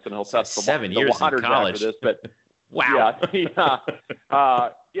experience, and he'll test the 7 years in college after this. But wow,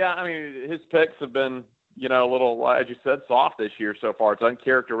 yeah. I mean, his picks have been a little, as you said, soft this year so far. It's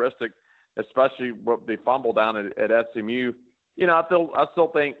uncharacteristic, especially what they fumble down at SMU. I still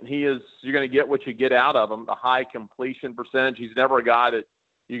think you're going to get what you get out of him. A high completion percentage. He's never a guy that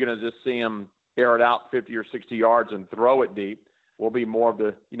you're going to just see him air it out 50 or 60 yards and throw it deep. Will be more of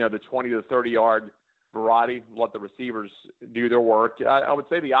the 20 to 30 yard variety. Let the receivers do their work. I would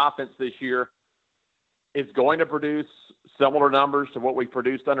say the offense this year is going to produce similar numbers to what we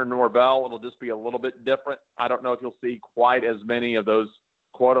produced under Norvell. It'll just be a little bit different. I don't know if you'll see quite as many of those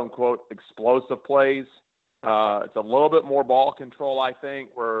quote unquote explosive plays. It's a little bit more ball control, I think,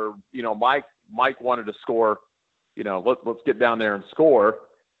 where, Mike wanted to score, let's get down there and score,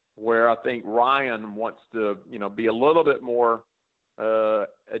 where I think Ryan wants to, be a little bit more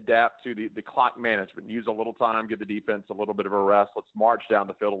adapt to the clock management, use a little time, give the defense a little bit of a rest. Let's march down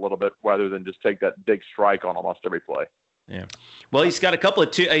the field a little bit rather than just take that big strike on almost every play. Yeah. Well, he's got a couple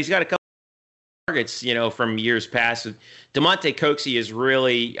targets, from years past. DeMonte Coxie is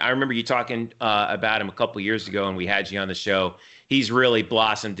really, I remember you talking about him a couple of years ago, and we had you on the show. He's really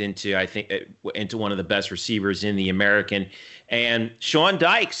blossomed into one of the best receivers in the American. And Sean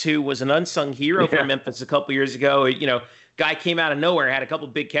Dykes, who was an unsung hero for Memphis a couple of years ago, guy came out of nowhere, had a couple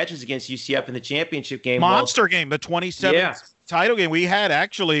of big catches against UCF in the championship game. Monster game, the 27th title game. We had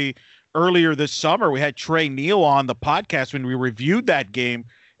actually earlier this summer, we had Trey Neal on the podcast when we reviewed that game,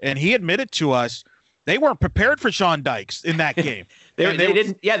 and he admitted to us they weren't prepared for Sean Dykes in that game. they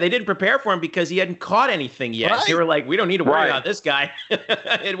didn't prepare for him because he hadn't caught anything yet. Right. They were like, we don't need to worry about this guy.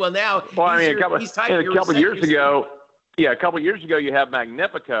 And now, a couple years ago, you have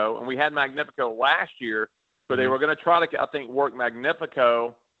Magnifico, and we had Magnifico last year, but they were going to try to, I think, work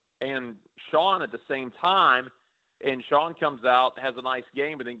Magnifico and Sean at the same time. And Sean comes out, has a nice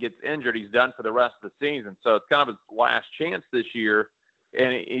game, but then gets injured. He's done for the rest of the season. So it's kind of his last chance this year.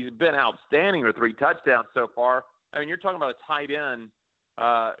 And he's been outstanding with 3 touchdowns so far. I mean, you're talking about a tight end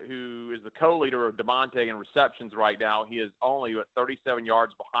who is the co-leader of DeMonte in receptions right now. He is only at 37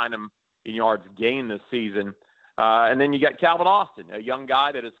 yards behind him in yards gained this season. And then you got Calvin Austin, a young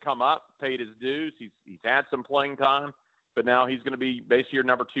guy that has come up, paid his dues. He's had some playing time, but now he's going to be basically your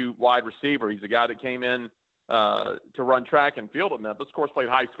number 2 wide receiver. He's a guy that came in to run track and field at Memphis. Of course, played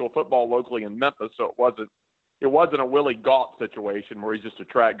high school football locally in Memphis, so it wasn't a Willie Gault situation where he's just a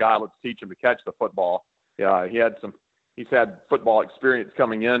track guy. Let's teach him to catch the football. Yeah, he's had football experience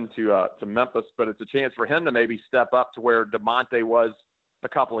coming into to Memphis, but it's a chance for him to maybe step up to where DeMonte was a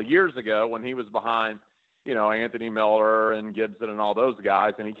couple of years ago when he was behind, Anthony Miller and Gibson and all those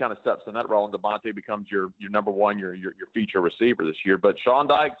guys, and he kind of steps in that role, and DeMonte becomes your number 1, your feature receiver this year. But Sean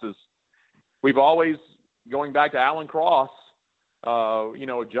Dykes we've always, going back to Alan Cross,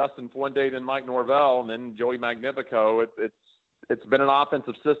 Justin Fuente, then Mike Norvell, and then Joey Magnifico. It's been an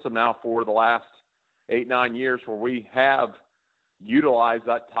offensive system now for the last 8-9 years where we have utilized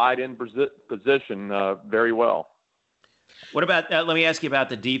that tight end position very well. What about let me ask you about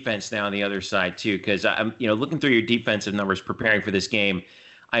the defense now on the other side too, because I'm looking through your defensive numbers preparing for this game.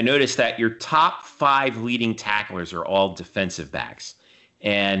 I noticed that your top 5 leading tacklers are all defensive backs.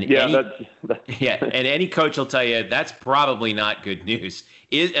 And any coach will tell you that's probably not good news.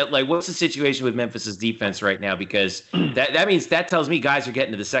 What's the situation with Memphis's defense right now? Because that tells me guys are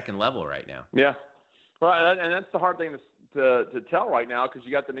getting to the second level right now. Yeah, well, and that's the hard thing to tell right now, because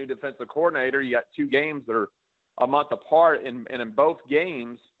you got the new defensive coordinator. You got 2 games that are a month apart, and in both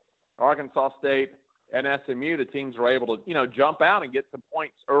games, Arkansas State and SMU, the teams were able to jump out and get some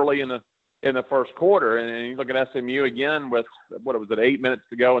points early in the first quarter. And you look at SMU again with 8 minutes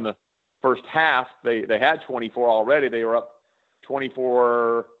to go in the first half. They had 24 already. They were up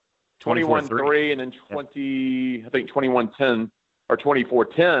 21-3 and then 21-10 or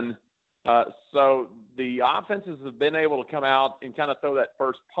 24-10. So the offenses have been able to come out and kind of throw that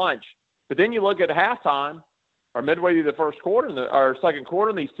first punch. But then you look at halftime or midway through the first quarter or second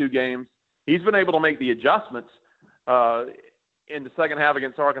quarter in these 2 games, he's been able to make the adjustments in the second half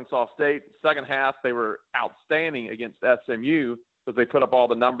against Arkansas State. Second half, they were outstanding against SMU because they put up all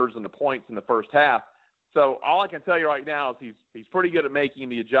the numbers and the points in the first half. So all I can tell you right now is he's pretty good at making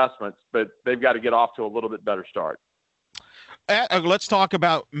the adjustments, but they've got to get off to a little bit better start. Let's talk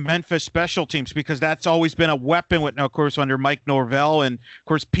about Memphis special teams, because that's always been a weapon with, of course, under Mike Norvell and, of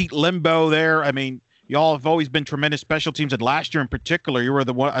course, Pete Limbo there. I mean, y'all have always been tremendous special teams, and last year in particular, you were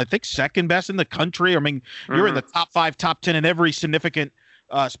the one, I think, second best in the country. I mean, you were in the top 5, top 10 in every significant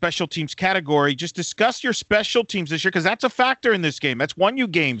special teams category. Just discuss your special teams this year, because that's a factor in this game. That's won you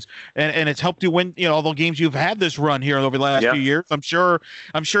games, and it's helped you win, all the games you've had this run here over the last few years. I'm sure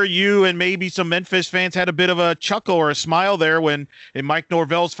you and maybe some Memphis fans had a bit of a chuckle or a smile there when in Mike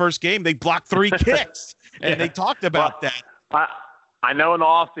Norvell's first game they blocked 3 kicks, and they talked about that. I know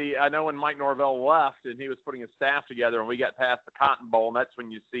when Mike Norvell left and he was putting his staff together and we got past the Cotton Bowl, and that's when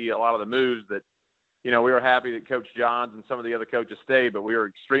you see a lot of the moves that, we were happy that Coach Johns and some of the other coaches stayed, but we were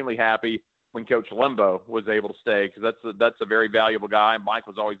extremely happy when Coach Limbo was able to stay, because that's a very valuable guy. Mike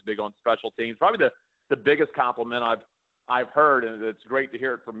was always big on special teams. Probably the biggest compliment I've heard, and it's great to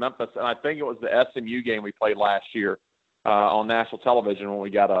hear it from Memphis. And I think it was the SMU game we played last year on national television when we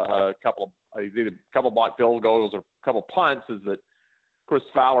got a couple of blocked field goals or a couple punts, is that Chris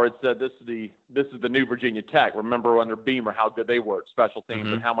Fowler had said this is the new Virginia Tech. Remember under Beamer how good they were at special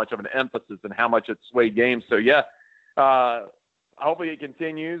teams and how much of an emphasis and how much it swayed games. So hopefully it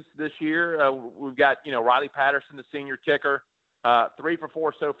continues this year. We've got Riley Patterson, the senior kicker, 3 for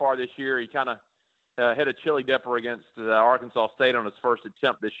 4 so far this year. He kind of hit a chili dipper against Arkansas State on his first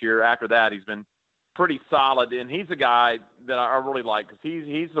attempt this year. After that, he's been pretty solid, and he's a guy that I really like, because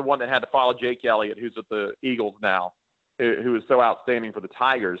he's the one that had to follow Jake Elliott, who's with the Eagles now, who is so outstanding for the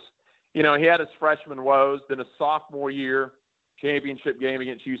Tigers. He had his freshman woes, then a sophomore year championship game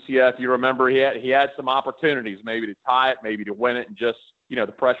against UCF. You remember he had some opportunities, maybe to tie it, maybe to win it, and just, the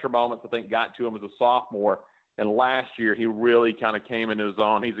pressure moments, I think, got to him as a sophomore. And last year, he really kind of came into his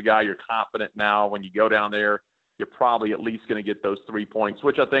own. He's a guy you're confident now when you go down there, you're probably at least going to get those 3 points,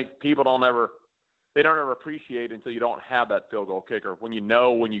 which I think people don't ever appreciate until you don't have that field goal kicker. When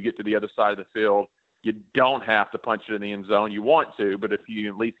when you get to the other side of the field, you don't have to punch it in the end zone. You want to, but if you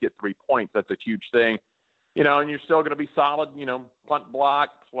at least get 3 points, that's a huge thing. And you're still going to be solid, punt block,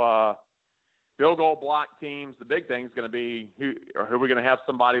 field goal block teams. The big thing is going to be who are we going to have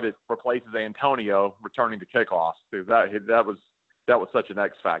somebody that replaces Antonio returning to kickoffs? That was such an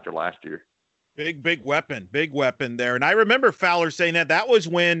X factor last year. Big weapon there. And I remember Fowler saying that was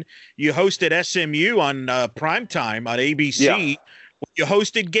when you hosted SMU on primetime on ABC. Yeah. You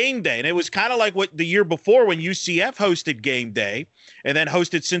hosted Game Day, and it was kind of like what the year before when UCF hosted Game Day and then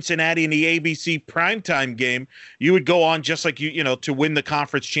hosted Cincinnati in the ABC primetime game. You would go on just like to win the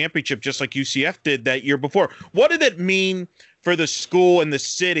conference championship, just like UCF did that year before. What did it mean for the school and the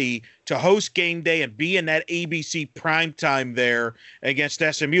city to host Game Day and be in that ABC primetime there against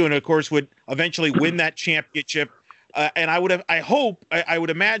SMU, and of course would eventually win that championship? And I would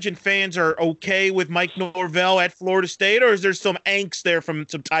imagine fans are okay with Mike Norvell at Florida State, or is there some angst there from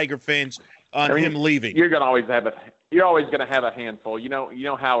some Tiger fans on him leaving? You're always going to have a handful. You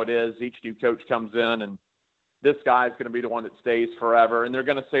know how it is. Each new coach comes in, and this guy's going to be the one that stays forever, and they're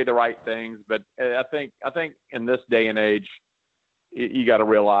going to say the right things. But I think in this day and age, you got to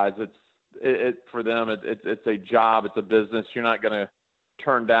realize for them it's a job, it's a business. You're not going to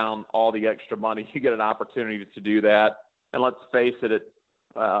turn down all the extra money. You get an opportunity to do that. And let's face it,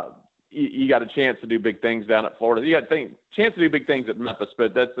 you got a chance to do big things down at Florida. You got a chance to do big things at Memphis,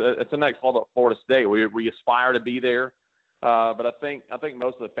 but it's the next level at Florida State. We aspire to be there, but I think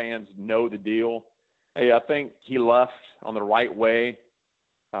most of the fans know the deal. Hey, I think he left on the right way.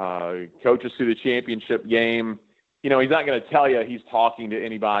 Coaches through the championship game. He's not going to tell you he's talking to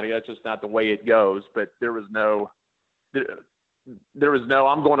anybody. That's just not the way it goes. But there was no,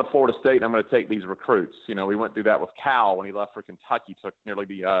 I'm going to Florida State and I'm going to take these recruits. We went through that with Cal when he left for Kentucky, took nearly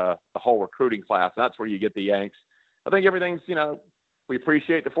the whole recruiting class. That's where you get the Yanks. I think everything's, we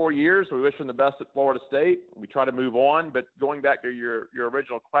appreciate the 4 years. We wish him the best at Florida State. We try to move on. But going back to your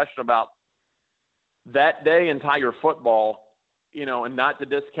original question about that day in Tiger football, and not to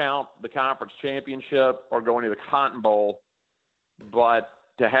discount the conference championship or going to the Cotton Bowl, but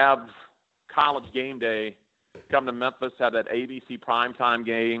to have College game day come to Memphis, have that ABC primetime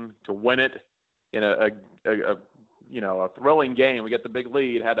game, to win it in a thrilling game. We get the big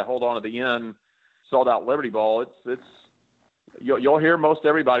lead, had to hold on to the end, sold out Liberty Bowl. You'll hear most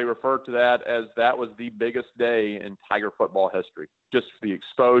everybody refer to that as that was the biggest day in Tiger football history. Just the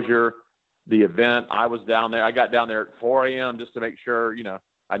exposure, the event. I was down there. I got down there at 4 a.m. just to make sure,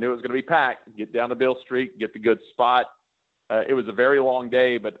 I knew it was going to be packed. Get down to Beale Street, get the good spot. It was a very long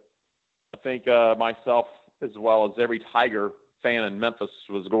day, but I think myself, as well as every Tiger fan in Memphis,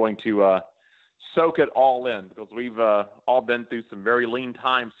 was going to soak it all in, because we've all been through some very lean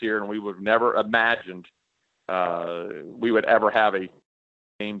times here, and we would have never imagined we would ever have a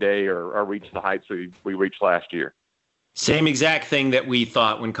game day or reach the heights we reached last year. Same exact thing that we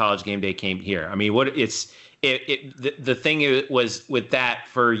thought when College game day came here. I mean, the thing was with that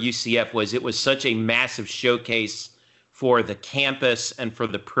for UCF was it was such a massive showcase for the campus and for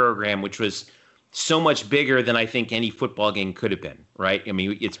the program, which was so much bigger than I think any football game could have been, right? I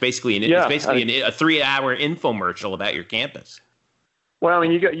mean, it's basically a 3-hour infomercial about your campus. Well, I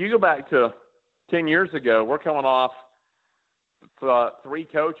mean, you go back to 10 years ago. We're coming off 3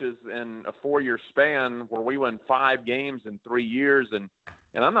 coaches in a 4-year span where we won 5 games in 3 years, and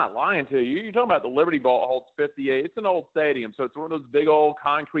I'm not lying to you. You're talking about the Liberty Bowl holds 58. It's an old stadium, so it's one of those big old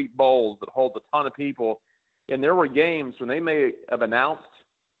concrete bowls that holds a ton of people. And there were games when they may have announced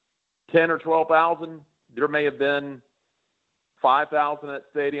 10 or 12,000. There may have been 5,000 at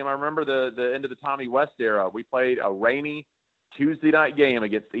stadium. I remember the end of the Tommy West era. We played a rainy Tuesday night game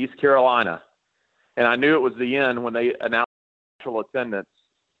against East Carolina, and I knew it was the end when they announced actual attendance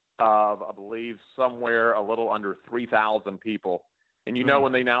of, I believe, somewhere a little under 3,000 people. And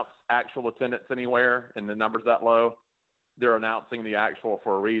when they announce actual attendance anywhere and the number's that low, they're announcing the actual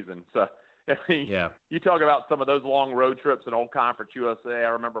for a reason. So, I mean, you talk about some of those long road trips in Old Conference USA. I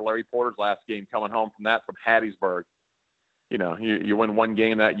remember Larry Porter's last game coming home from Hattiesburg. You win 1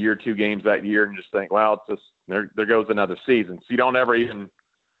 game that year, 2 games that year, and just think, well, it's just there goes another season. So you don't ever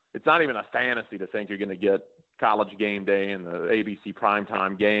it's not even a fantasy to think you're going to get College game day and the ABC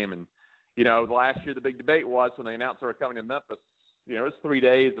primetime game. And, last year the big debate was when they announced they were coming to Memphis, it's 3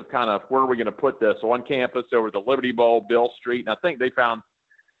 days of kind of where are we going to put this on campus over the Liberty Bowl, Beale Street. And I think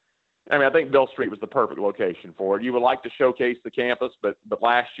I think Beale Street was the perfect location for it. You would like to showcase the campus, but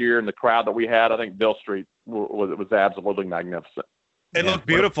last year and the crowd that we had, I think Beale Street was absolutely magnificent. It looked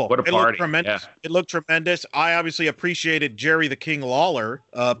beautiful. What a party. It looked tremendous. Yeah. It looked tremendous. I obviously appreciated Jerry the King Lawler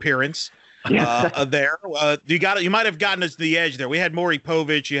appearance there. You might have gotten us to the edge there. We had Maury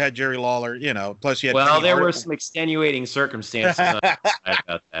Povich. You had Jerry Lawler. Plus you had. Well, there were some extenuating circumstances about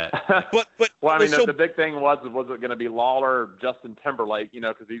that. But well, I mean, the big thing was it going to be Lawler or Justin Timberlake?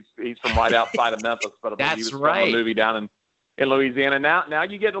 Because he's from right outside of Memphis, but that's he was right. From a movie down in Louisiana. Now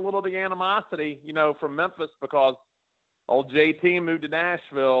you get a little bit of animosity, from Memphis because old JT moved to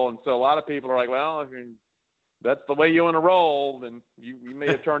Nashville, and so a lot of people are like, well, I mean, that's the way you want to roll, and you may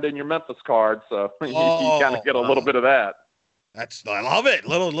have turned in your Memphis card, so you kind of get a little bit of that. I love it.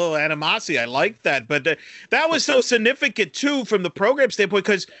 Little animosity. I like that. But that was so significant too from the program standpoint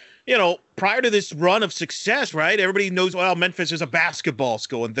because, prior to this run of success, right? Everybody knows, well, Memphis is a basketball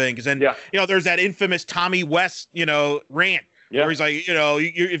school and things. And, there's that infamous Tommy West, rant. Yeah. Where he's like,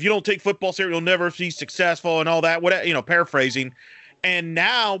 if you don't take football seriously, you'll never be successful and all that. Paraphrasing. And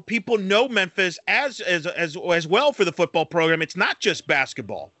now people know Memphis as well for the football program. It's not just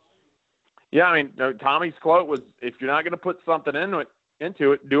basketball. Yeah, I mean, Tommy's quote was, "If you're not going to put something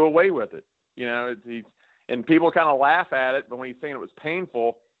into it, do away with it." And people kind of laugh at it, but when he's saying it was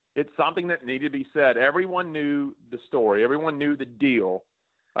painful, it's something that needed to be said. Everyone knew the story. Everyone knew the deal,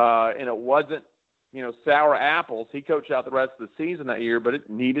 and it wasn't sour apples. He coached out the rest of the season that year, but it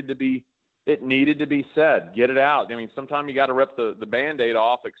needed to be said. Get it out. I mean, sometimes you got to rip the Band-Aid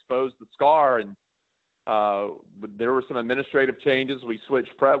off, expose the scar, and But there were some administrative changes. We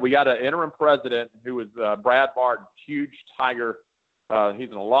switched. We got an interim president who was Brad Martin, huge Tiger. He's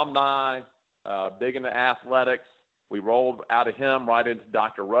an alumni, big into athletics. We rolled out of him right into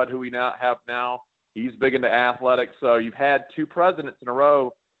Dr. Rudd, who we now have now. He's big into athletics. So you've had two presidents in a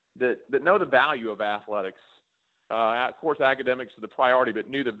row that know the value of athletics. Of course, academics are the priority, but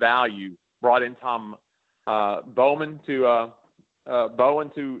knew the value. Brought in Tom Bowen to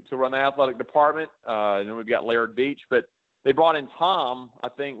run the athletic department. And then we've got Laird Beach, but they brought in Tom, I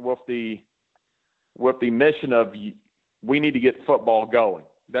think, with the mission of we need to get football going.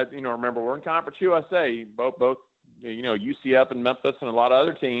 That, remember, we're in Conference USA, both UCF and Memphis and a lot of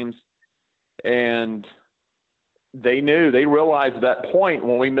other teams, and they realized at that point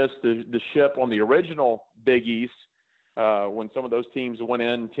when we missed the ship on the original Big East, when some of those teams went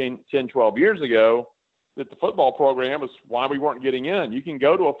in 10, 12 years ago, that the football program was why we weren't getting in. You can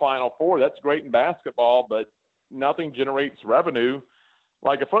go to a Final Four. That's great in basketball, but nothing generates revenue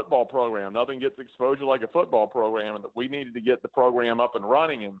like a football program. Nothing gets exposure like a football program. And we needed to get the program up and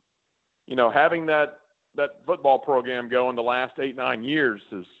running. And, having that football program going the last 8-9 years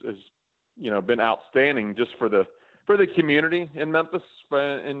has been outstanding just for the community in Memphis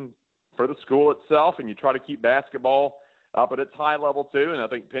and for the school itself. And you try to keep basketball up at its high level too. And I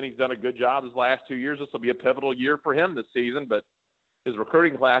think Penny's done a good job his last 2 years. This will be a pivotal year for him this season, but his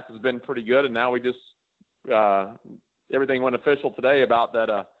recruiting class has been pretty good. And now we just, everything went official today about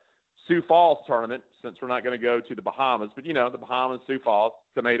that Sioux Falls tournament, since we're not going to go to the Bahamas, but the Bahamas, Sioux Falls,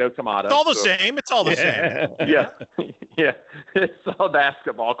 tomato. It's all the same. It's all the same. Yeah. Yeah. It's a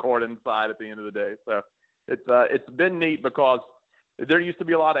basketball court inside at the end of the day. So it's been neat because there used to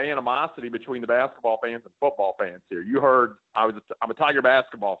be a lot of animosity between the basketball fans and football fans here. You heard I'm a Tiger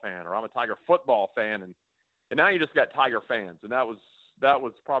basketball fan, or I'm a Tiger football fan, and now you just got Tiger fans, and that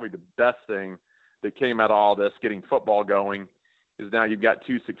was probably the best thing that came out of all this, getting football going, is now you've got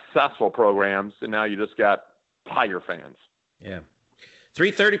two successful programs, and now you just got Tiger fans. Yeah.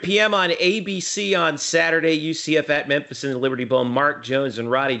 3:30 p.m. on ABC on Saturday, UCF at Memphis in the Liberty Bowl. Mark Jones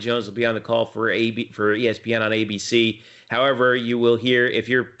and Roddy Jones will be on the call for ESPN on ABC. However, you will hear, if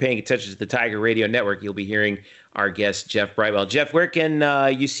you're paying attention to the Tiger Radio Network, you'll be hearing our guest, Jeff Brightwell. Jeff, where can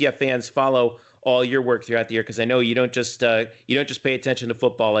UCF fans follow all your work throughout the year? Because I know you don't just pay attention to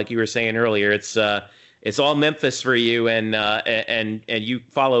football like you were saying earlier. It's all Memphis for you, and you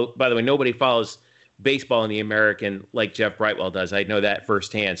follow. By the way, nobody follows baseball in the American like Jeff Brightwell does. I know that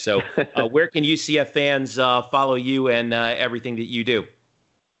firsthand. So where can UCF fans follow you and everything that you do?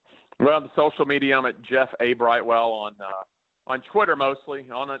 Well, on the social media, I'm at Jeff A. Brightwell on Twitter mostly,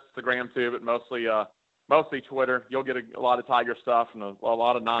 on Instagram too, but mostly Twitter. You'll get a lot of Tiger stuff and a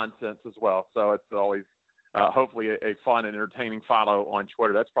lot of nonsense as well. So it's always hopefully a fun and entertaining follow on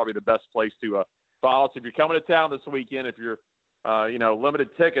Twitter. That's probably the best place to follow. So if you're coming to town this weekend, if you're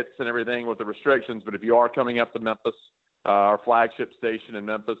limited tickets and everything with the restrictions, but if you are coming up to Memphis, our flagship station in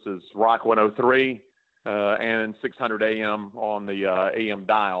Memphis is Rock 103 and 600 AM on the AM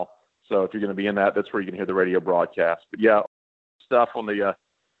dial. So if you're going to be in that's where you can hear the radio broadcast. But yeah, stuff on the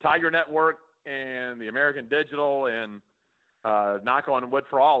Tiger Network and the American Digital, and knock on wood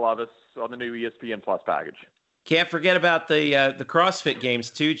for all of us on the new ESPN Plus package. Can't forget about the CrossFit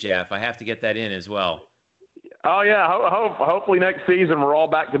games too, Jeff. I have to get that in as well. Oh yeah, hopefully next season we're all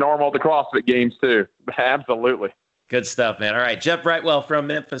back to normal at the CrossFit games too. Absolutely. Good stuff, man. All right, Jeff Brightwell from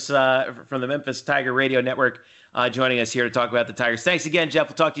Memphis, from the Memphis Tiger Radio Network, joining us here to talk about the Tigers. Thanks again, Jeff.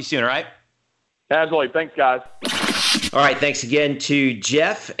 We'll talk to you soon. All right. Absolutely. Thanks, guys. All right, thanks again to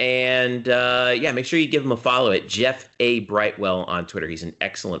Jeff, and make sure you give him a follow at Jeff A. Brightwell on Twitter. He's an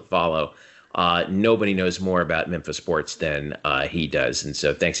excellent follow. Nobody knows more about Memphis sports than he does, and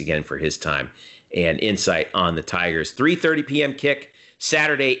so thanks again for his time and insight on the Tigers. 3:30 p.m. kick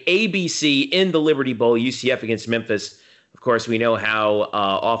Saturday, ABC in the Liberty Bowl, UCF against Memphis. Of course, we know how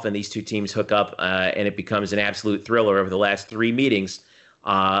often these two teams hook up, and it becomes an absolute thriller over the last three meetings.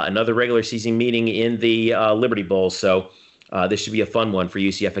 Another regular season meeting in the Liberty Bowl, so this should be a fun one for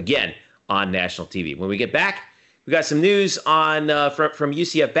UCF again on national TV. When we get back, we got some news on from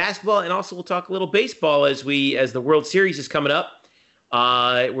UCF basketball, and also we'll talk a little baseball as the World Series is coming up.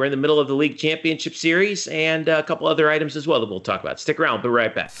 We're in the middle of the league championship series, and a couple other items as well that we'll talk about. Stick around. We'll be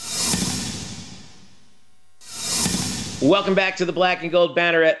right back. Welcome back to the Black and Gold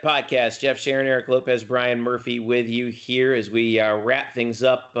Banneret podcast. Jeff Sharon, Eric Lopez, Brian Murphy with you here as we wrap things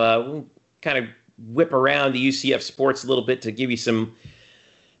up. We'll kind of whip around the UCF sports a little bit to give you some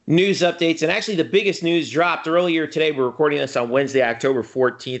news updates. And actually, the biggest news dropped earlier today. We're recording this on Wednesday, October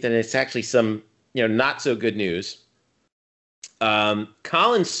 14th, and it's actually some not so good news.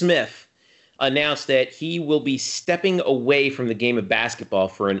 Colin Smith announced that he will be stepping away from the game of basketball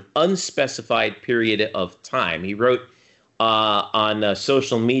for an unspecified period of time. He wrote on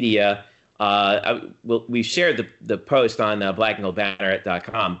social media. We've shared the post on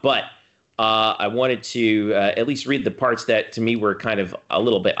blackandgoldbanneret.com, but I wanted to at least read the parts that to me were kind of a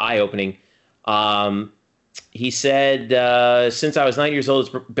little bit eye-opening. He said, since I was 9 years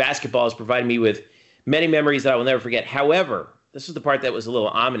old, basketball has provided me with many memories that I will never forget. However, this is the part that was a little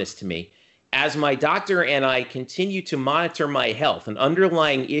ominous to me. As my doctor and I continue to monitor my health, an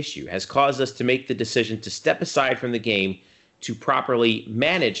underlying issue has caused us to make the decision to step aside from the game to properly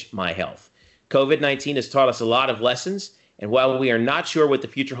manage my health. COVID-19 has taught us a lot of lessons, and while we are not sure what the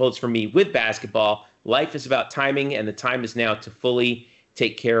future holds for me with basketball, life is about timing, and the time is now to fully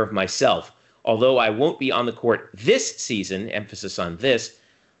take care of myself. Although I won't be on the court this season, emphasis on this,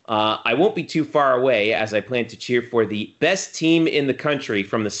 I won't be too far away as I plan to cheer for the best team in the country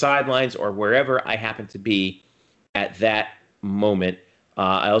from the sidelines or wherever I happen to be at that moment.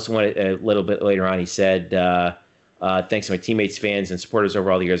 I also wanted a little bit later on, he said, thanks to my teammates, fans, and supporters over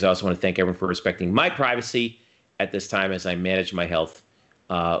all the years. I also want to thank everyone for respecting my privacy at this time as I manage my health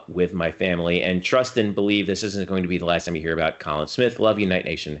with my family. And trust and believe this isn't going to be the last time you hear about Colin Smith. Love you, Night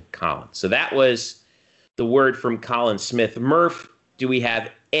Nation, Colin. So that was the word from Colin Smith. Murph, do we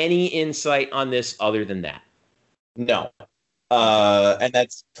have any insight on this other than that? No. And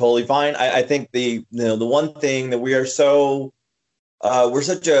that's totally fine. I think the one thing that we are so we're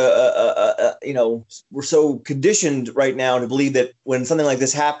such we're so conditioned right now to believe that when something like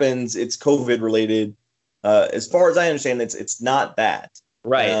this happens, it's COVID related. As far as I understand, it's not that.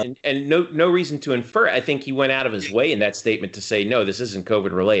 Right. And no reason to infer. I think he went out of his way in that statement to say, no, this isn't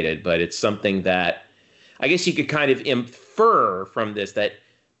COVID related, but it's something that I guess you could kind of infer from this that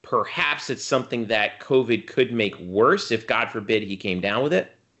perhaps it's something that COVID could make worse if, God forbid, he came down with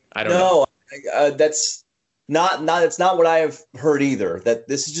it. I don't know. No, that's it's not what I have heard either. That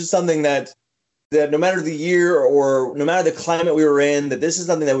this is just something that no matter the year or no matter the climate we were in, that this is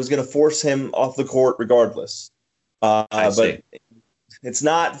something that was going to force him off the court regardless. But it's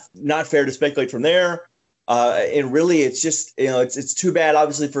not fair to speculate from there. And really, it's just it's too bad,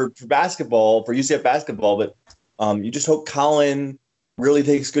 obviously, for basketball, for UCF basketball. But you just hope Colin really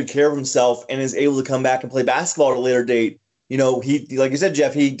takes good care of himself and is able to come back and play basketball at a later date. He, like you said,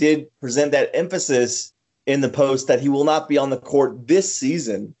 Jeff, he did present that emphasis in the post that he will not be on the court this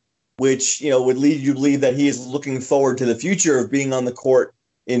season, which would lead you to believe that he is looking forward to the future of being on the court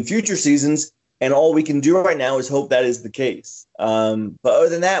in future seasons. And all we can do right now is hope that is the case. But other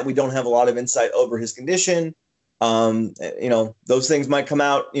than that, we don't have a lot of insight over his condition. Those things might come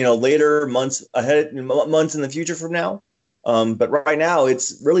out, later, months in the future from now. But right now,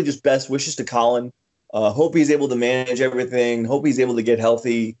 it's really just best wishes to Colin. Hope he's able to manage everything. Hope he's able to get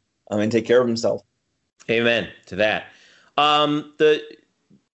healthy and take care of himself. Amen to that.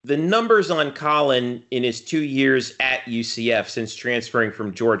 The numbers on Colin in his 2 years at UCF since transferring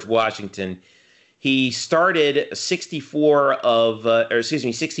from George Washington, he started 62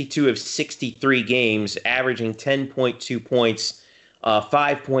 of 63 games, averaging 10.2 points,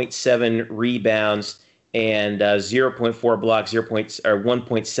 5.7 rebounds, and 0.4 blocks,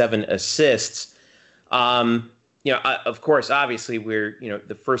 1.7 assists. Of course, obviously, we're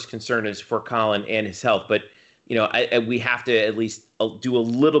the first concern is for Colin and his health, but we have to at least do a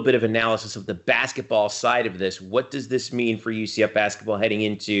little bit of analysis of the basketball side of this. What does this mean for UCF basketball heading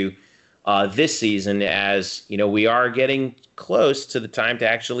into this season, as we are getting close to the time to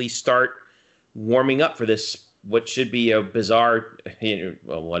actually start warming up for this, what should be a bizarre,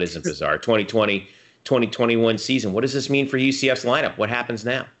 what isn't bizarre, 2020, 2021 season. What does this mean for UCF's lineup? What happens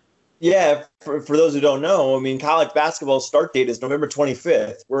now? Yeah, for those who don't know, college basketball start date is November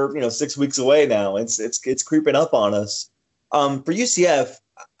 25th. We're 6 weeks away now. It's creeping up on us. For UCF,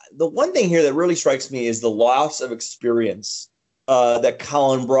 the one thing here that really strikes me is the loss of experience that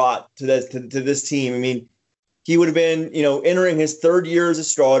Colin brought to this team. He would have been entering his third year as a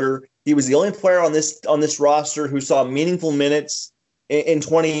starter. He was the only player on this roster who saw meaningful minutes in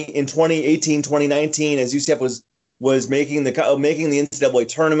 2018, 2019 as UCF was making the NCAA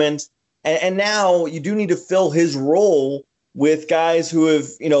tournament. And now you do need to fill his role with guys who have,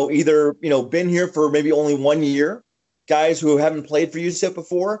 either, been here for maybe only 1 year, guys who haven't played for UCF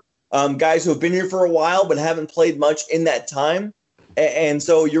before, guys who have been here for a while but haven't played much in that time. And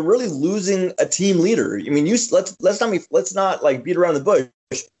so you're really losing a team leader. Let's not beat around the bush.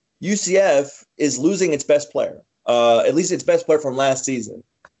 UCF is losing its best player, at least its best player from last season.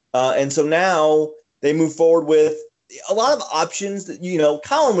 And so now they move forward with a lot of options that,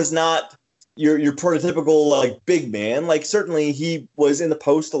 Colin was not your prototypical like big man. Like certainly he was in the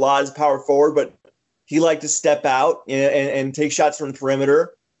post a lot as a power forward, but he liked to step out and take shots from the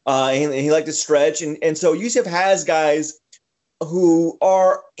perimeter. And he liked to stretch. And so UCF has guys who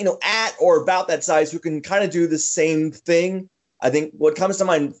are, at or about that size who can kind of do the same thing. I think what comes to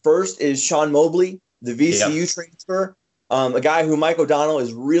mind first is Sean Mobley, the VCU transfer, a guy who Mike O'Donnell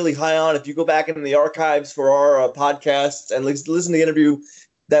is really high on. If you go back into the archives for our podcasts and listen to the interview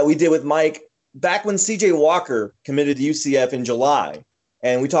that we did with Mike back when CJ Walker committed to UCF in July,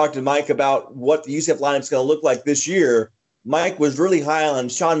 and we talked to Mike about what the UCF lineup is going to look like this year, Mike was really high on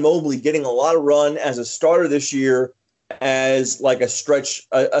Sean Mobley getting a lot of run as a starter this year as like a stretch,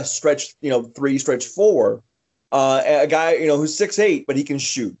 3, stretch 4. A guy, who's 6'8", but he can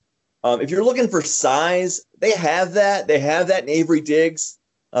shoot. If you're looking for size, they have that. They have that in Avery Diggs,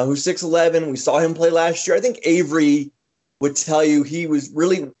 who's 6'11". We saw him play last year. I think Avery would tell you he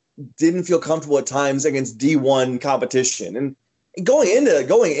didn't feel comfortable at times against D1 competition. And going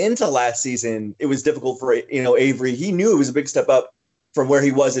into last season, it was difficult for Avery. He knew it was a big step up from where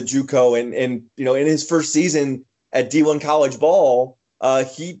he was at JUCO, and in his first season at D1 college ball,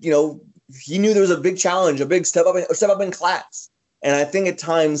 he knew there was a big challenge, a big step up in class. And I think at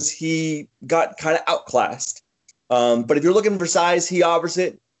times he got kind of outclassed. But if you're looking for size, he offers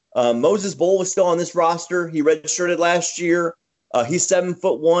it. Moses Bowl was still on this roster. He redshirted last year. He's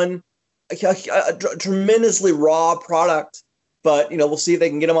 7'1", a tremendously raw product. But, we'll see if they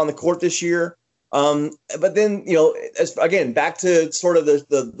can get him on the court this year. But then, again, back to sort of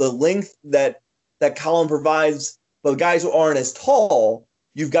the length that Colin provides, but guys who aren't as tall,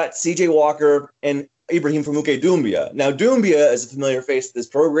 you've got CJ Walker and Ibrahim Famuke Doumbia. Now, Doumbia is a familiar face to this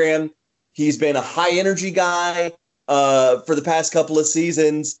program. He's been a high-energy guy for the past couple of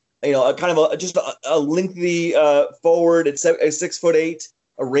seasons. Kind of just a lengthy forward at 6'8",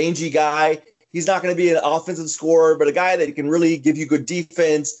 a rangy guy. He's not going to be an offensive scorer, but a guy that can really give you good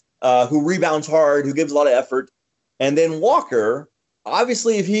defense, who rebounds hard, who gives a lot of effort. And then Walker,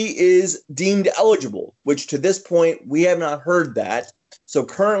 obviously, if he is deemed eligible, which to this point we have not heard that. So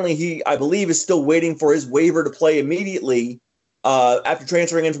currently he, I believe, is still waiting for his waiver to play immediately after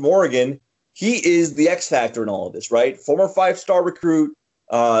transferring in from Oregon. He is the X factor in all of this, right? Former 5-star recruit.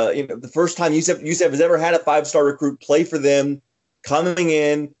 The first time UCF has ever had a 5-star recruit play for them, coming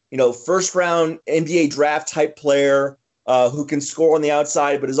in, first round NBA draft type player who can score on the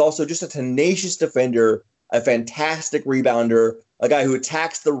outside, but is also just a tenacious defender, a fantastic rebounder, a guy who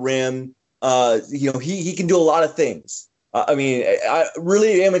attacks the rim. He can do a lot of things. I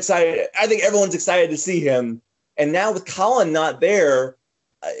really am excited. I think everyone's excited to see him. And now with Colin not there,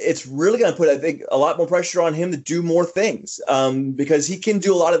 it's really going to put, I think, a lot more pressure on him to do more things because he can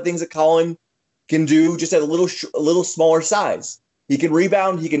do a lot of things that Colin can do just at a little smaller size. He can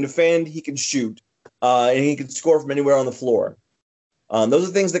rebound, he can defend, he can shoot, and he can score from anywhere on the floor. Those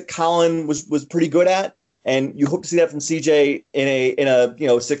are things that Colin was pretty good at, and you hope to see that from CJ in a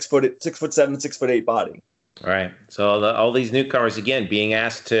 6'7", 6'8" body. All right. So all these newcomers again being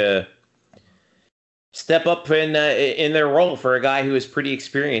asked to step up in their role for a guy who is pretty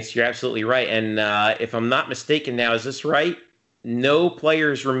experienced. You're absolutely right. And if I'm not mistaken, now is this right? No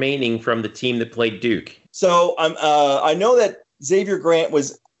players remaining from the team that played Duke. So I know that Xavier Grant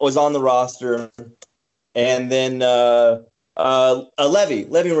was on the roster, and then Levy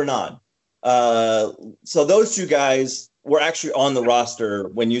Renan. So those two guys were actually on the roster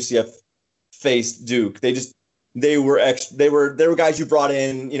when UCF faced Duke. They were guys you brought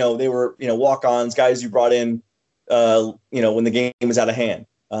in. They were walk-ons, guys you brought in. When the game was out of hand.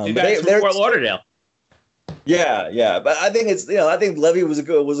 Two guys from Fort Lauderdale. Yeah, but I think I think Levy was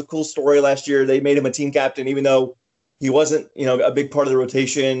a cool story last year. They made him a team captain, even though he wasn't a big part of the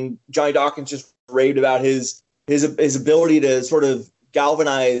rotation. Johnny Dawkins just raved about his ability to sort of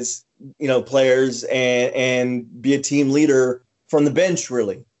galvanize players and be a team leader from the bench,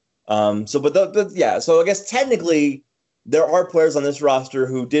 really. So I guess technically there are players on this roster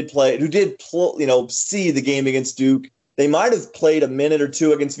who did see the game against Duke. They might have played a minute or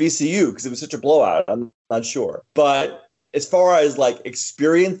two against VCU because it was such a blowout. I'm not sure. But as far as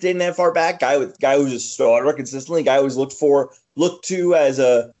experience dating that far back, guy who's a starter consistently, guy who's looked to as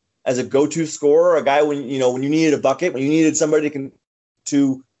a go-to scorer, a guy when you needed a bucket, when you needed somebody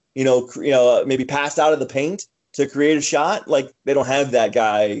to maybe pass out of the paint to create a shot, they don't have that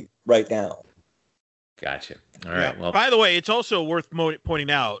guy right now. Gotcha. All right. Well, by the way, it's also worth pointing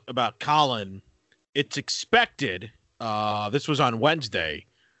out about Colin. It's expected, this was on Wednesday,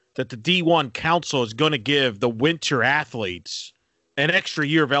 that the D1 Council is going to give the winter athletes an extra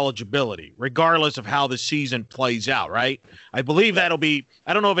year of eligibility, regardless of how the season plays out, right? I believe that'll be,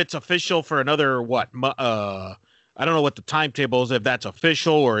 I don't know if it's official for another, I don't know what the timetable is, if that's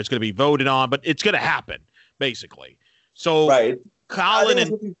official or it's going to be voted on, but it's going to happen, basically. So, right. Colin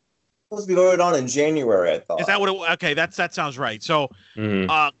and supposed to be voted on in January, I thought. Is that what okay, that sounds right. So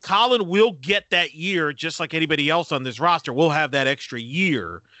Colin will get that year just like anybody else on this roster. We'll have that extra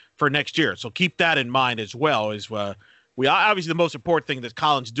year for next year. So keep that in mind as well. Is we obviously the most important thing that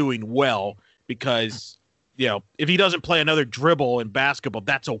Colin's doing well, because if he doesn't play another dribble in basketball,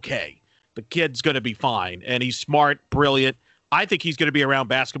 that's okay. The kid's going to be fine, and he's smart, brilliant. I think he's going to be around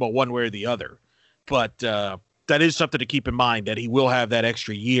basketball one way or the other. But that is something to keep in mind, that he will have that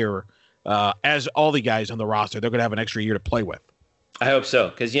extra year. As all the guys on the roster, they're going to have an extra year to play with. I hope so,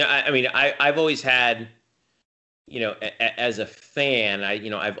 because I've always had, as a fan,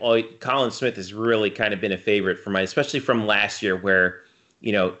 Colin Smith has really kind of been a favorite for mine, especially from last year, where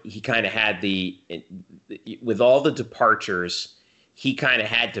he kind of had with all the departures, he kind of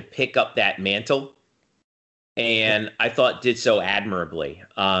had to pick up that mantle, and I thought did so admirably.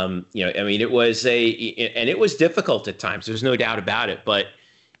 It was difficult at times. There's no doubt about it, but.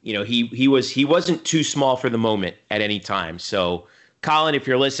 He wasn't too small for the moment at any time. So, Colin, if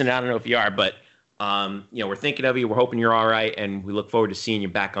you're listening, I don't know if you are, but we're thinking of you. We're hoping you're all right, and we look forward to seeing you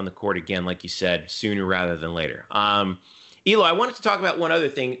back on the court again, like you said, sooner rather than later. Elo, I wanted to talk about one other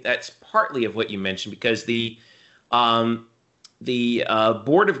thing that's partly of what you mentioned, because the Board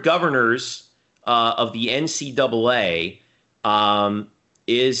of Governors of the NCAA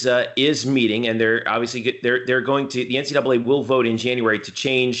is meeting, and they're obviously they're going to, the NCAA will vote in January to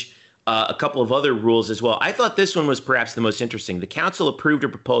change a couple of other rules as well. I thought this one was perhaps the most interesting. The council approved a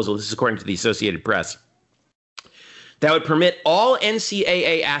proposal, this is according to the Associated Press, that would permit all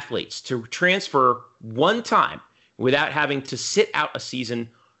NCAA athletes to transfer one time without having to sit out a season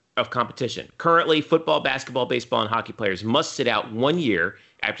of competition. Currently, football, basketball, baseball, and hockey players must sit out 1 year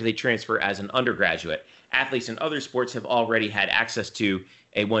after they transfer as an undergraduate. Athletes in other sports have already had access to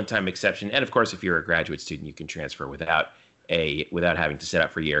a one-time exception. And of course, if you're a graduate student, you can transfer without having to sit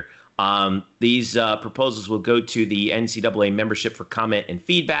out for a year. These proposals will go to the NCAA membership for comment and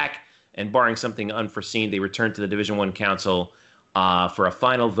feedback, and barring something unforeseen, they return to the Division I Council for a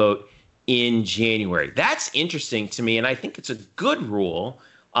final vote in January. That's interesting to me, and I think it's a good rule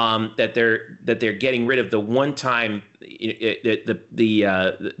that they're getting rid of the one-time the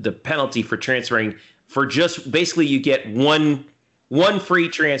penalty for transferring. For just basically, you get one free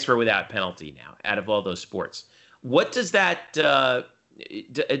transfer without penalty now out of all those sports. What does that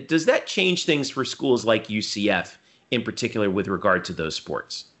does that change things for schools like UCF in particular with regard to those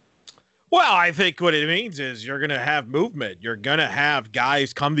sports? Well, I think what it means is you're going to have movement. You're going to have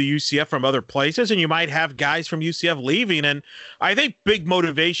guys come to UCF from other places, and you might have guys from UCF leaving. And I think big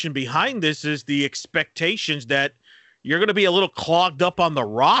motivation behind this is the expectations that you're going to be a little clogged up on the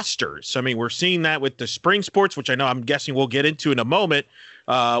rosters. I mean, we're seeing that with the spring sports, which I know I'm guessing we'll get into in a moment,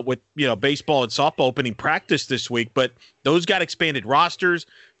 with baseball and softball opening practice this week. But those got expanded rosters.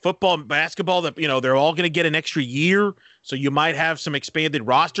 Football and basketball, that they're all going to get an extra year, so you might have some expanded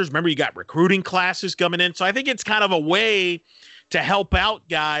rosters. Remember, you got recruiting classes coming in. So I think it's kind of a way to help out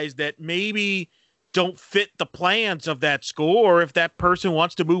guys that maybe don't fit the plans of that school, or if that person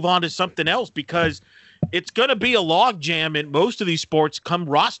wants to move on to something else, because it's going to be a logjam in most of these sports come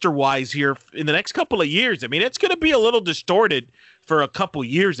roster-wise here in the next couple of years. I mean, it's going to be a little distorted for a couple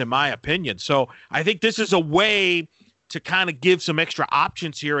years, in my opinion. So I think this is a way to kind of give some extra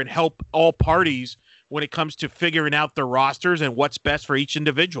options here and help all parties when it comes to figuring out their rosters and what's best for each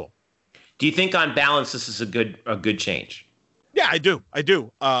individual. Do you think on balance this is a good change? Yeah, I do.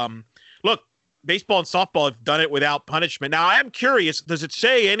 Look, baseball and softball have done it without punishment. Now, I am curious, does it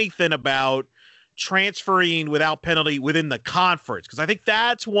say anything about transferring without penalty within the conference? Because I think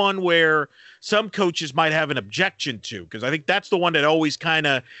that's one where some coaches might have an objection to, because I think that's the one that always kind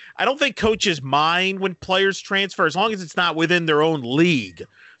of, I don't think coaches mind when players transfer as long as it's not within their own league.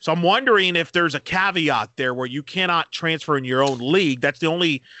 So I'm wondering if there's a caveat there where you cannot transfer in your own league. That's the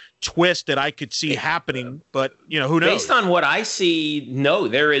only twist that I could see happening, but who knows? Based on what I see, no,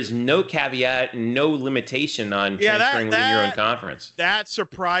 there is no caveat, no limitation on transferring within your own conference. That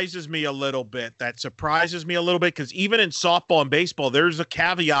surprises me a little bit. Because even in softball and baseball, there's a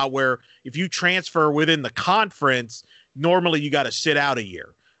caveat where if you transfer within the conference, normally you got to sit out a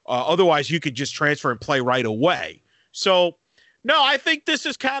year. Otherwise, you could just transfer and play right away. So, no, I think this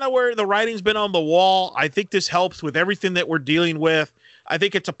is kind of where the writing's been on the wall. I think this helps with everything that we're dealing with. I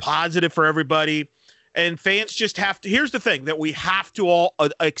think it's a positive for everybody, and fans just have to. Here's the thing that we have to all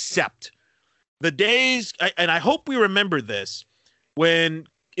accept: the days, and I hope we remember this. when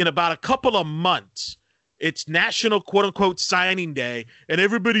in about a couple of months, it's National quote-unquote signing day, and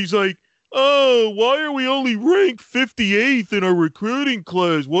everybody's like, oh, why are we only ranked 58th in our recruiting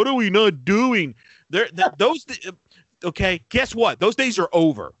class? What are we not doing? Okay, guess what? Those days are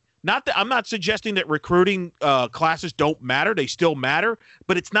over. I'm not suggesting that recruiting classes don't matter. They still matter,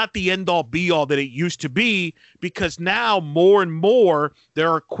 but it's not the end-all be-all that it used to be, because now more and more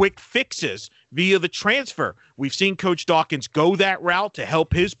there are quick fixes via the transfer. We've seen Coach Dawkins go that route to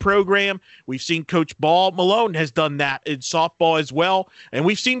help his program. We've seen Coach Ball Malone has done that in softball as well, and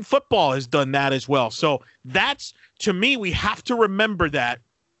we've seen football has done that as well. So that's, to me, we have to remember that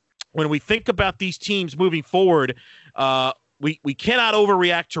when we think about these teams moving forward. We cannot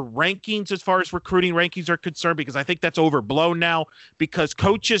overreact to rankings as far as recruiting rankings are concerned, because I think that's overblown now, because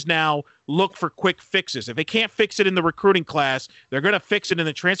coaches now look for quick fixes. If they can't fix it in the recruiting class, they're going to fix it in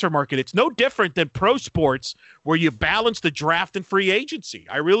the transfer market. It's no different than pro sports, where you balance the draft and free agency.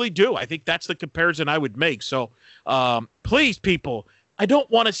 I really do. I think that's the comparison I would make. So please, people, I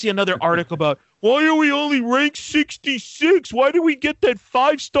don't want to see another article about, why are we only ranked 66? Why did we get that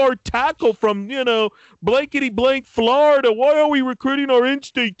 5-star tackle from, blankety blank Florida? Why are we recruiting our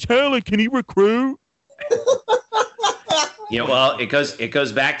in-state talent? Can he recruit? Well, it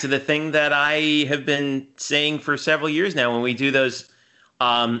goes back to the thing that I have been saying for several years now. When we do those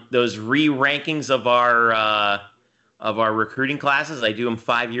re-rankings of our recruiting classes, I do them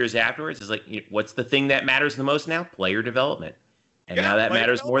 5 years afterwards. It's like, what's the thing that matters the most now? Player development. And now that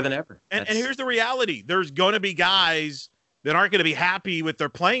matters more than ever. And here's the reality. There's going to be guys that aren't going to be happy with their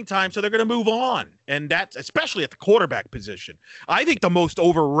playing time, so they're going to move on. And that's especially at the quarterback position. I think the most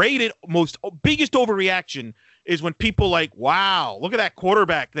overrated, biggest overreaction is when people like, wow, look at that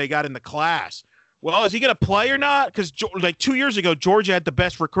quarterback they got in the class. Well, is he going to play or not? Because like 2 years ago, Georgia had the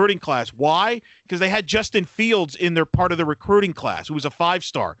best recruiting class. Why? Because they had Justin Fields in their part of the recruiting class, who was a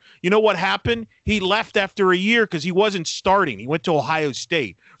 5-star. You know what happened? He left after a year because he wasn't starting. He went to Ohio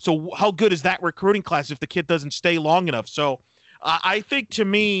State. So how good is that recruiting class if the kid doesn't stay long enough? So I think, to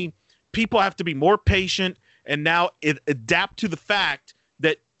me, people have to be more patient and now adapt to the fact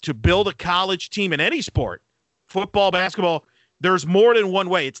that to build a college team in any sport, football, basketball, there's more than one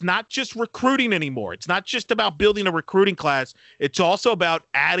way. It's not just recruiting anymore. It's not just about building a recruiting class. It's also about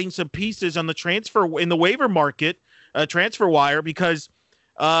adding some pieces on the transfer in the waiver market, transfer wire, because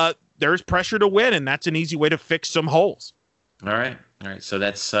there's pressure to win, and that's an easy way to fix some holes. All right. So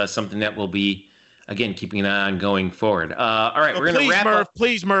that's something that will be, again, keeping an eye on going forward. All right, we're going to wrap up.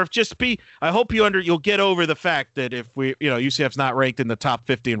 Please, Murph, I hope you'll get over the fact that if UCF's not ranked in the top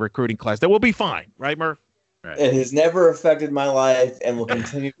 50 in recruiting class, that we'll be fine, right, Murph? Right. It has never affected my life and will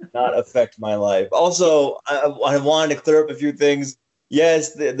continue to not affect my life. Also, I wanted to clear up a few things.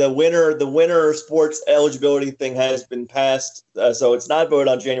 Yes, the winter sports eligibility thing has been passed, so it's not voted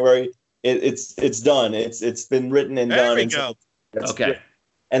on January. It's done. It's been written and done. There we go. Okay.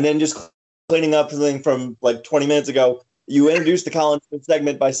 And then just cleaning up something from like 20 minutes ago, you introduced the Colin Smith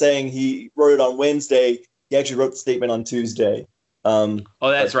segment by saying he wrote it on Wednesday. He actually wrote the statement on Tuesday.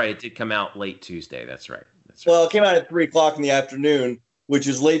 That's right. It did come out late Tuesday. That's right. Well, it came out at 3:00 in the afternoon, which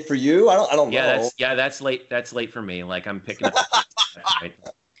is late for you. I don't know. That's late. That's late for me. Like, I'm picking up. Right?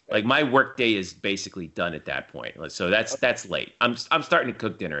 Like, my work day is basically done at that point. So that's late. I'm starting to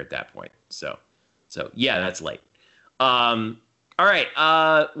cook dinner at that point. So yeah, that's late. All right.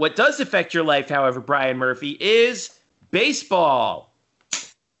 What does affect your life, however, Brian Murphy, is baseball.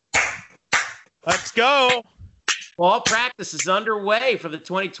 Let's go. Fall practice is underway for the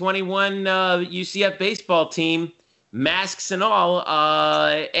 2021 UCF baseball team, masks and all.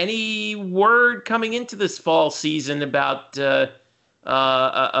 Any word coming into this fall season about the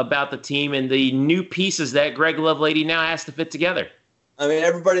team and the new pieces that Greg Lovelady now has to fit together? I mean,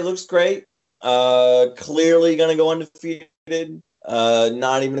 everybody looks great. Clearly going to go undefeated.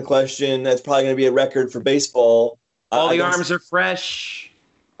 Not even a question. That's probably going to be a record for baseball. All the arms are fresh.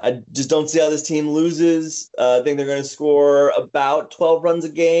 I just don't see how this team loses. I think they're going to score about 12 runs a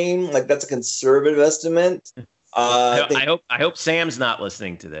game. Like, that's a conservative estimate. I hope Sam's not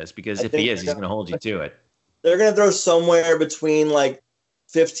listening to this, because if he is, he's going to hold you to it. They're going to throw somewhere between like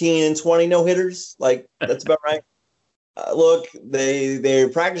 15 and 20 no-hitters. Like, that's about right. Look, they're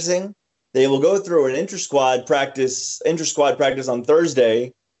practicing. They will go through an inter-squad practice on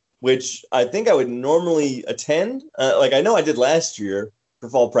Thursday, which I think I would normally attend. Like, I know I did last year for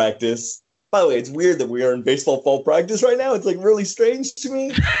fall practice. By the way, it's weird that we are in baseball fall practice right now. It's like really strange to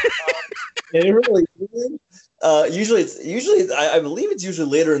me. It really is. I believe it's usually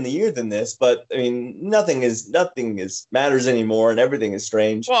later in the year than this, but I mean, nothing matters anymore, and everything is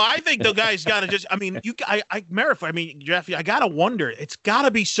strange. Well, I think the guy's got to just. I mean, Jeff, I gotta wonder. It's got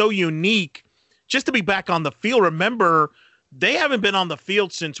to be so unique just to be back on the field. Remember, they haven't been on the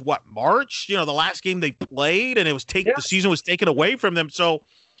field since what, March? The last game they played, and the season was taken away from them. So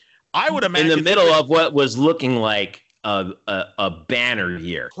I would imagine in the middle of what was looking like a banner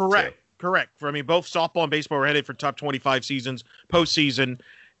year. Correct. I mean, both softball and baseball were headed for top 25 seasons, postseason,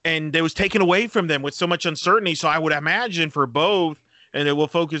 and it was taken away from them with so much uncertainty. So I would imagine for both, and it will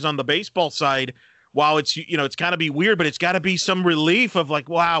focus on the baseball side, while it's got to be weird, but it's got to be some relief of like,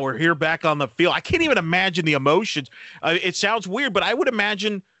 wow, we're here back on the field. I can't even imagine the emotions. It sounds weird, but I would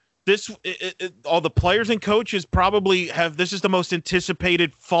imagine all the players and coaches probably this is the most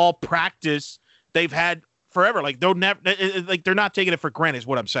anticipated fall practice they've had forever. Like they're not taking it for granted is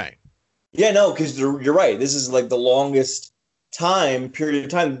what I'm saying. Yeah, no, because you're right. This is like the longest period of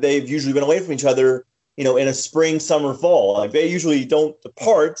time they've usually been away from each other, in a spring, summer, fall. Like they usually don't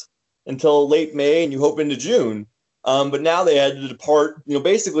depart until late May and you hope into June. But now they had to depart,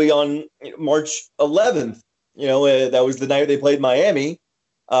 basically on March 11th. That was the night they played Miami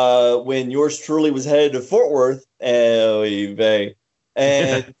when yours truly was headed to Fort Worth. And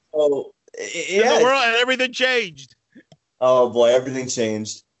so, in the world, and everything changed. Oh, boy, everything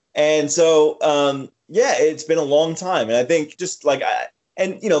changed. And so, it's been a long time. And I think just like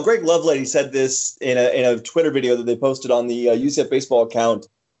Greg Lovelady said this in a Twitter video that they posted on the UCF baseball account.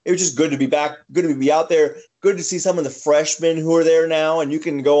 It was just good to be back, good to be out there, good to see some of the freshmen who are there now. And you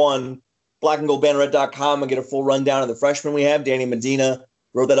can go on blackandgoldbanneret.com and get a full rundown of the freshmen we have. Danny Medina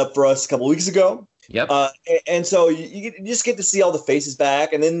wrote that up for us a couple of weeks ago. Yep. And so you just get to see all the faces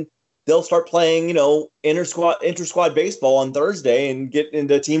back, and then they'll start playing, inter-squad baseball on Thursday and get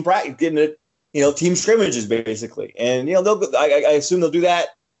into team practice, getting into, team scrimmages basically. And, I assume they'll do that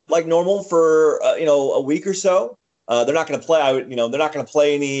like normal for, a week or so. They're not going to play, they're not going to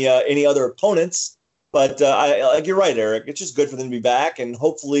play any other opponents, but you're right, Eric. It's just good for them to be back, and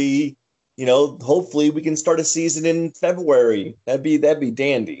hopefully we can start a season in February. That'd be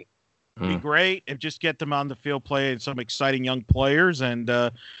dandy. Be great and just get them on the field playing some exciting young players. And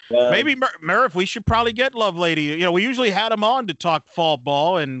maybe Murph, we should probably get Lovelady. We usually had him on to talk fall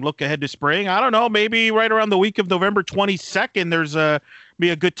ball and look ahead to spring. I don't know, maybe right around the week of November 22nd, there's be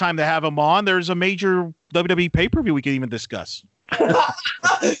a good time to have him on. There's a major WWE pay-per-view we can even discuss.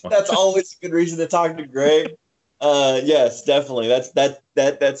 That's always a good reason to talk to Greg. Yes, definitely.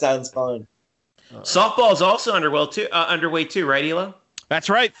 That sounds fun. Softball is also underway too, right, Elo? That's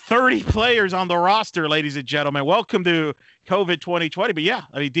right. 30 players on the roster, ladies and gentlemen. Welcome to COVID 2020. But yeah,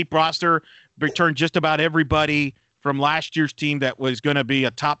 deep roster, returned just about everybody from last year's team that was going to be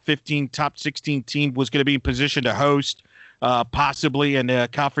a top 15, top 16 team, was going to be in position to host possibly in the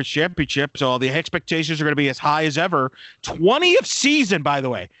conference championship. So the expectations are going to be as high as ever. 20th season, by the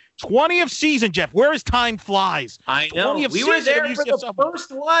way. 20th season, Jeff. Where as time flies. I know. We were there for the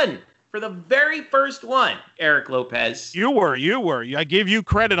first one. For the very first one, Eric Lopez. You were. I give you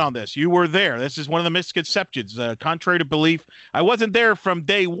credit on this. You were there. This is one of the misconceptions. Contrary to belief, I wasn't there from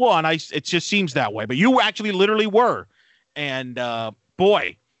day one. It just seems that way. But you actually literally were. And,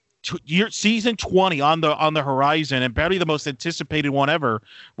 boy, season 20 on the horizon, and barely the most anticipated one ever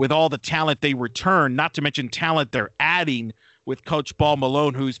with all the talent they return, not to mention talent they're adding with Coach Paul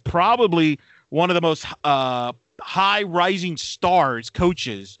Malone, who's probably one of the most high-rising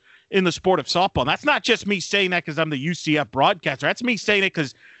coaches in the sport of softball. And that's not just me saying that because I'm the UCF broadcaster. That's me saying it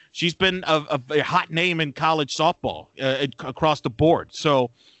because she's been a hot name in college softball across the board.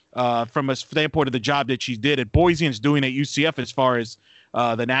 So from a standpoint of the job that she did at Boise and is doing at UCF as far as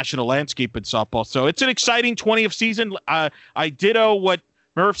the national landscape in softball. So it's an exciting 20th season. I ditto what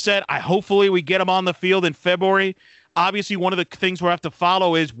Murph said. Hopefully we get them on the field in February. Obviously, one of the things we'll have to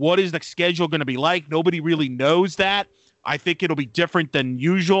follow is what is the schedule going to be like? Nobody really knows that. I think it'll be different than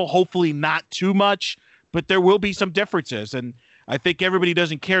usual. Hopefully not too much, but there will be some differences. And I think everybody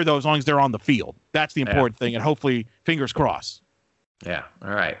doesn't care, though, as long as they're on the field. That's the important thing, and hopefully, fingers crossed. Yeah.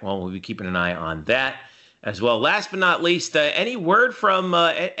 All right. Well, we'll be keeping an eye on that as well. Last but not least, any word from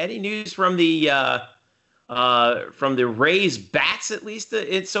any news from the Rays bats, at least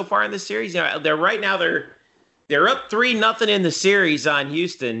so far in the series? They're right now they're up 3-0 in the series on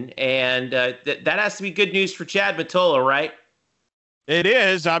Houston, and that has to be good news for Chad Mottola, right? It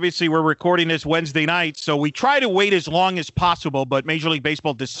is. Obviously, we're recording this Wednesday night, so we try to wait as long as possible, but Major League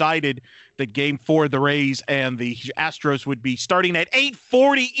Baseball decided that Game 4 of the Rays and the Astros would be starting at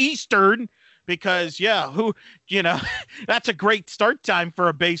 8:40 Eastern because, that's a great start time for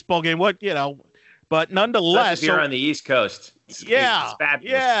a baseball game. But nonetheless, if you're on the East Coast, it's fabulous.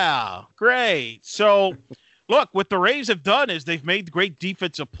 Yeah, great. So, look, what the Rays have done is they've made great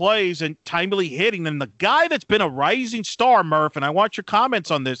defensive plays and timely hitting. And the guy that's been a rising star, Murph, and I want your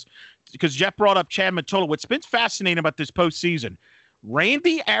comments on this because Jeff brought up Chad Mottola. What's been fascinating about this postseason,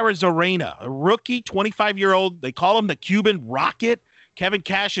 Randy Arozarena, a rookie, 25-year-old. They call him the Cuban Rocket. Kevin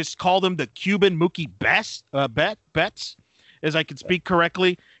Cash has called him the Cuban Mookie Betts, as I can speak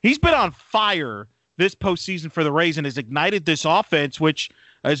correctly. He's been on fire this postseason for the Rays and has ignited this offense, which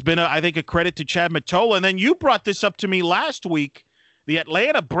has been, I think, a credit to Chad Mottola. And then you brought this up to me last week. The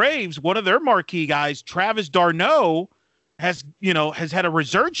Atlanta Braves, one of their marquee guys, Travis d'Arnaud, has had a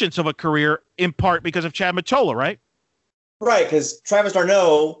resurgence of a career in part because of Chad Mottola, right? Right, because Travis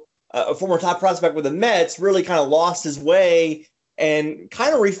d'Arnaud, a former top prospect with the Mets, really kind of lost his way and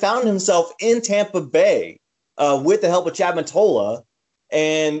kind of refound himself in Tampa Bay with the help of Chad Mottola,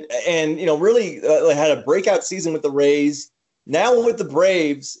 and really had a breakout season with the Rays. Now with the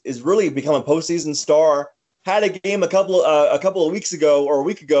Braves, is really become a postseason star. Had a game a couple of weeks ago or a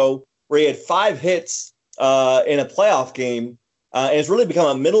week ago where he had 5 hits in a playoff game, and it's really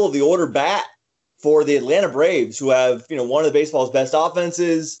become a middle of the order bat for the Atlanta Braves, who have one of the baseball's best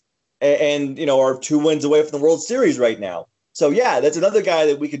offenses, and are 2 wins away from the World Series right now. So yeah, that's another guy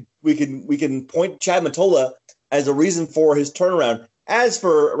that we can point Chad Mottola as a reason for his turnaround. As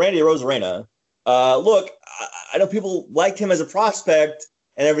for Randy Arozarena, look, I know people liked him as a prospect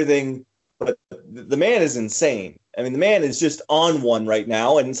and everything, but the man is insane. I mean, the man is just on one right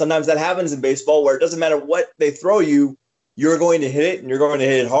now, and sometimes that happens in baseball where it doesn't matter what they throw you, you're going to hit it, and you're going to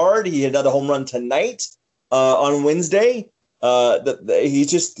hit it hard. He hit another home run tonight on Wednesday.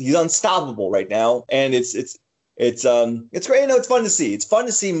 He's unstoppable right now, and it's great. It's fun to see. It's fun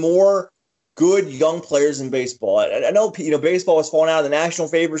to see more good young players in baseball. I know baseball has fallen out of the national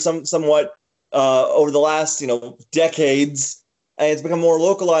favor somewhat over the last decades, and it's become more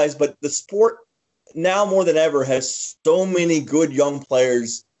localized. But the sport now more than ever has so many good young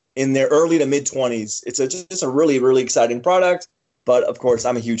players in their early to mid 20s. It's just a really, really exciting product. But of course,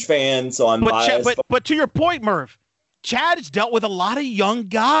 I'm a huge fan, so I'm biased. But to your point, Murph, Chad has dealt with a lot of young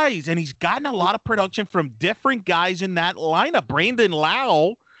guys, and he's gotten a lot of production from different guys in that lineup. Brandon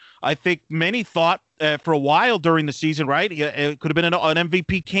Lau, I think many thought for a while during the season, right? It could have been an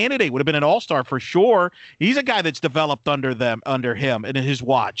MVP candidate, would have been an all-star for sure. He's a guy that's developed under him and in his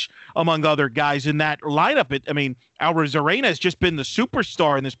watch, among other guys in that lineup. Arozarena has just been the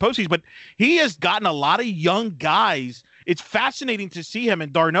superstar in this postseason, but he has gotten a lot of young guys. It's fascinating to see him,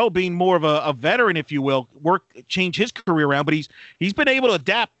 and d'Arnaud being more of a veteran, if you will, change his career around, but he's been able to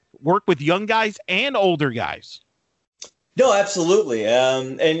adapt, work with young guys and older guys. No, absolutely.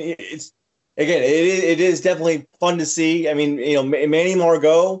 And it is definitely fun to see. I mean, Manny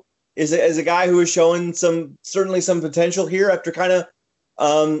Margot is a guy who is showing certainly some potential here after kind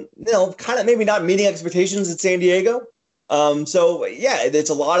of maybe not meeting expectations at San Diego. So yeah, it's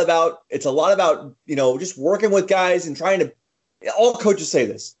a lot about just working with guys and trying to. All coaches say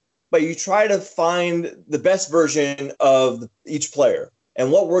this, but you try to find the best version of each player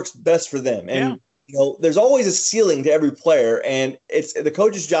and what works best for them. And there's always a ceiling to every player, and it's the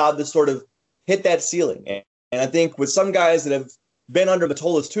coach's job to sort of hit that ceiling. And I think with some guys that have been under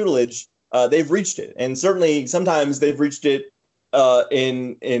Mottola's tutelage, they've reached it, and certainly sometimes they've reached it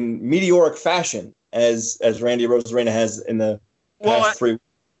in meteoric fashion, as Randy Arozarena has in the past 3 weeks.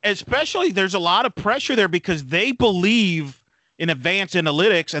 Especially, there's a lot of pressure there because they believe in advanced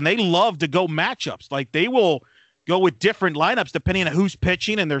analytics, and they love to go matchups. Like, they will go with different lineups depending on who's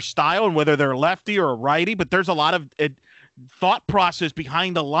pitching and their style and whether they're a lefty or a righty. But there's a lot of thought process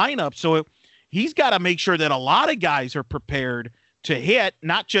behind the lineup. So he's got to make sure that a lot of guys are prepared to hit,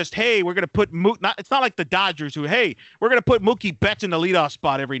 not just, hey, we're going to put it's not like the Dodgers who, hey, we're going to put Mookie Betts in the leadoff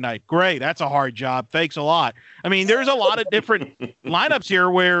spot every night. Great. That's a hard job. Thanks a lot. I mean, there's a lot of different lineups here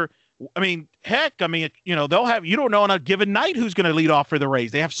where, they'll have, you don't know on a given night who's going to lead off for the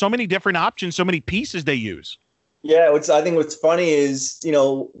Rays. They have so many different options, so many pieces they use. Yeah, I think what's funny is,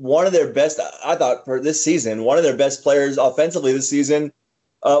 one of their best, I thought for this season, one of their best players offensively this season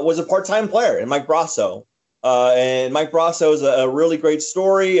was a part-time player in Mike Brasso. And Mike Brasso is a really great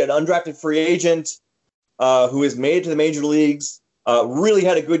story, an undrafted free agent who has made it to the major leagues, really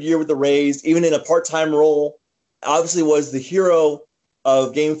had a good year with the Rays, even in a part-time role. Obviously was the hero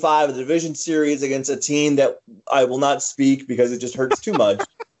of Game 5 of the division series against a team that I will not speak because it just hurts too much.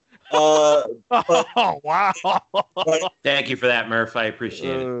 Wow. Thank you for that, Murph. I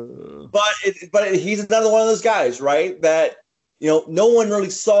appreciate it. But he's another one of those guys, right, that no one really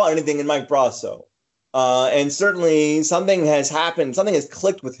saw anything in Mike Brasso. And certainly something has happened, something has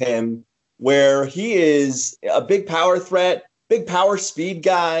clicked with him, where he is a big power threat, big power speed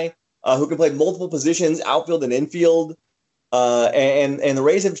guy who can play multiple positions, outfield and infield. And the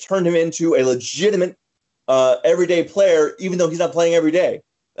Rays have turned him into a legitimate everyday player, even though he's not playing every day.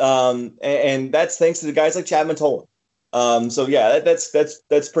 And that's thanks to the guys like Chad Mantola. So yeah,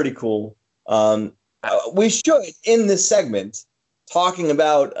 that's pretty cool. We should end this segment talking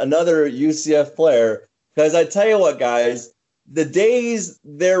about another UCF player, because I tell you what, guys, the days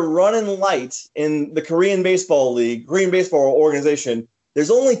they're running light in the Korean Baseball League, Korean Baseball Organization, there's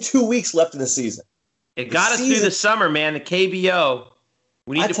only 2 weeks left in the season. It got us through the summer, man. The KBO.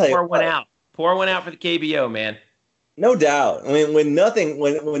 We need to pour one out. Pour one out for the KBO, man. No doubt. I mean, when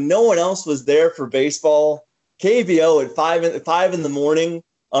no one else was there for baseball, KBO at 5 in the morning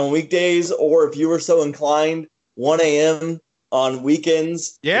on weekdays, or if you were so inclined, 1 a.m. on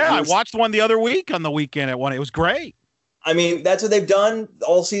weekends. Yeah, I watched one the other week on the weekend at 1. It was great. I mean, that's what they've done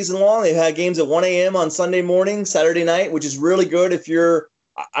all season long. They've had games at 1 a.m. on Sunday morning, Saturday night, which is really good if you're,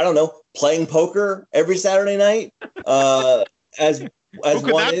 I don't know, playing poker every Saturday night. As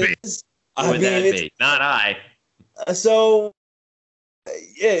one is. Who would that be? Not I. So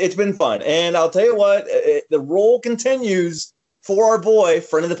it's been fun. And I'll tell you what, the role continues for our boy,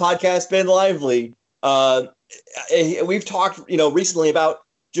 friend of the podcast, Ben Lively. We've talked, recently about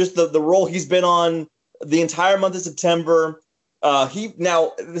just the role he's been on the entire month of September.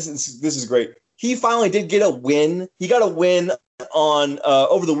 This is great. He finally did get a win. He got a win on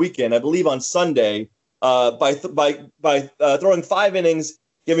over the weekend, I believe on Sunday, by throwing 5 innings,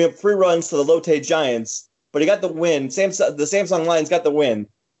 giving up 3 runs to the Lotte Giants. But he got the win. The Samsung Lions got the win.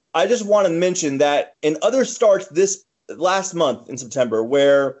 I just want to mention that in other starts this last month in September,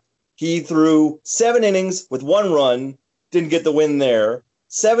 where he threw 7 innings with 1 run, didn't get the win there.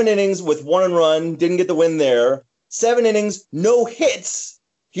 7 innings with 1 run, didn't get the win there. 7 innings, no hits.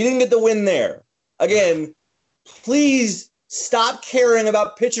 He didn't get the win there. Again, please stop caring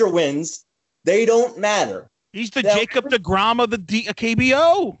about pitcher wins. They don't matter. He's the Jacob deGrom of the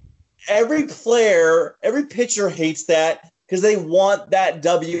KBO. Every player, every pitcher hates that because they want that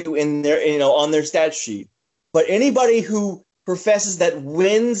W in their, on their stat sheet. But anybody who professes that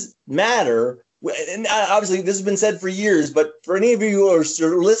wins matter, and obviously this has been said for years, but for any of you who are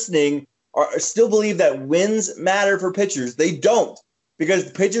listening or still believe that wins matter for pitchers, they don't,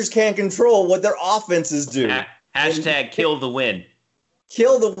 because pitchers can't control what their offenses do. Hashtag kill the win.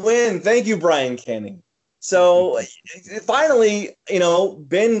 Kill the win. Thank you, Brian Kenny. So finally,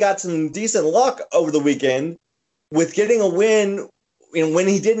 Ben got some decent luck over the weekend with getting a win when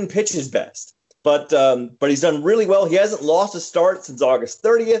he didn't pitch his best. But he's done really well. He hasn't lost a start since August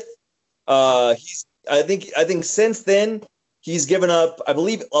 30th. I think since then he's given up, I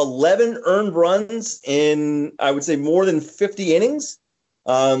believe, 11 earned runs in, I would say, more than 50 innings.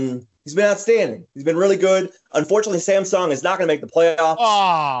 He's been outstanding. He's been really good. Unfortunately, Samsung is not going to make the playoffs.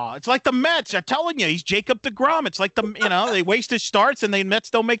 Oh, it's like the Mets. I'm telling you, he's Jacob deGrom. It's like they waste his starts and the Mets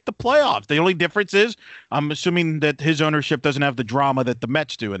don't make the playoffs. The only difference is, I'm assuming that his ownership doesn't have the drama that the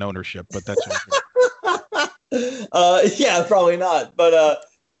Mets do in ownership, but that's yeah, probably not. But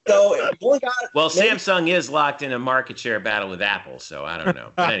so Samsung is locked in a market share battle with Apple, so I don't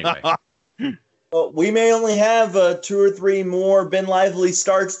know. But anyway. Well, we may only have 2 or 3 more Ben Lively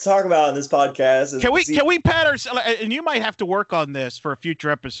starts to talk about on this podcast. Can we pat ourselves? And you might have to work on this for a future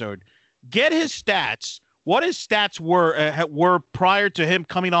episode. Get his stats. What his stats were prior to him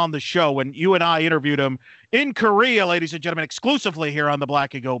coming on the show when you and I interviewed him in Korea, ladies and gentlemen, exclusively here on the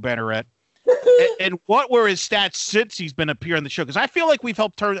Black and Gold Banneret. and what were his stats since he's been appearing on the show? Because I feel like we've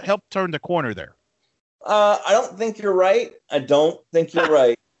helped turn the corner there. I don't think you're right.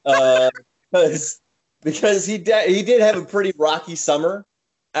 Because he did have a pretty rocky summer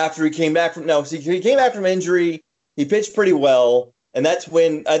after he came back from he came back from injury. He pitched pretty well, and that's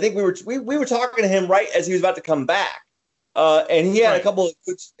when I think we were talking to him right as he was about to come back, and he had a couple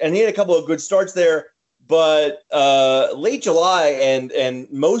of good starts there. But late July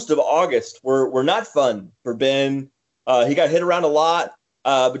and most of August were not fun for Ben. He got hit around a lot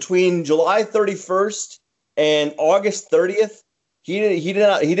between July 31st and August 30th. He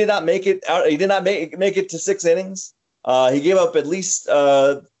did not make it out. He did not make it to 6 innings. He gave up at least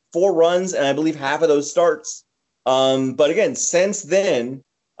 4 runs, and I believe half of those starts. But again, since then,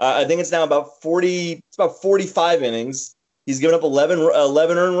 I think it's now about 40. It's about 45 innings. He's given up 11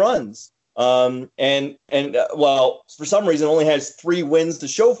 earned runs. And for some reason, only has 3 wins to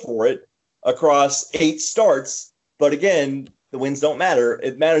show for it across 8 starts. But again, the wins don't matter.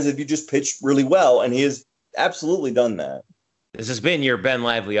 It matters if you just pitch really well, and he has absolutely done that. This has been your Ben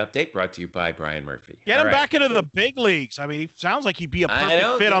Lively update, brought to you by Brian Murphy. Get him back into the big leagues. I mean, he sounds like he'd be a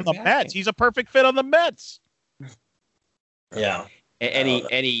perfect fit on the Mets. He's a perfect fit on the Mets. Yeah.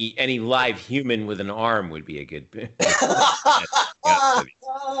 Any live human with an arm would be a good. Wow.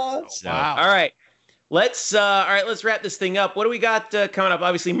 All right. Let's wrap this thing up. What do we got coming up?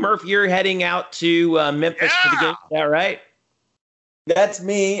 Obviously, Murph, you're heading out to Memphis for the game. Is that right? That's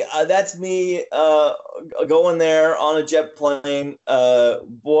me. Going there on a jet plane.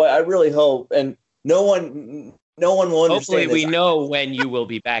 Boy, I really hope, and no one will understand. Hopefully, we know when you will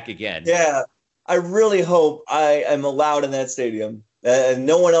be back again. Yeah, I really hope I am allowed in that stadium, and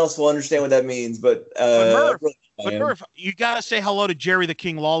no one else will understand what that means. But Murph, you gotta say hello to Jerry the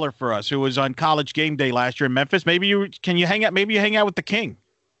King Lawler for us, who was on College Game Day last year in Memphis. Maybe you hang out with the King.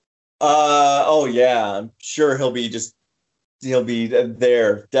 Oh yeah, I'm sure he'll be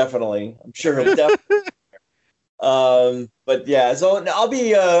there, definitely. I'm sure he'll definitely. But yeah, so I'll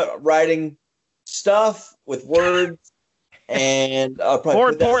be writing stuff with words, and more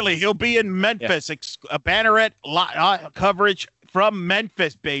importantly, he'll be in Memphis. Yeah. A Banneret coverage from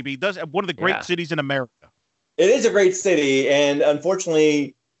Memphis, baby. One of the great cities in America. It is a great city, and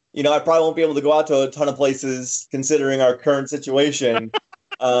unfortunately, I probably won't be able to go out to a ton of places considering our current situation.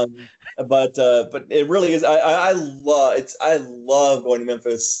 But it really is. I love going to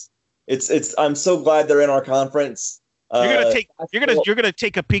Memphis. I'm so glad they're in our conference. You're gonna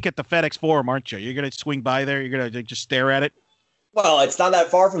take a peek at the FedEx Forum, aren't you? You're gonna swing by there. You're gonna just stare at it. Well, it's not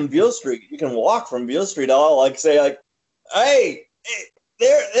that far from Beale Street. You can walk from Beale Street. I'll say, hey,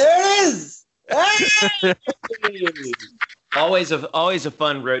 there it is. Hey! Always a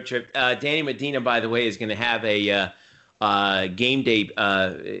fun road trip. Danny Medina, by the way, is going to have a game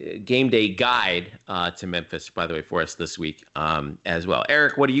day guide to Memphis, by the way, for us this week as well.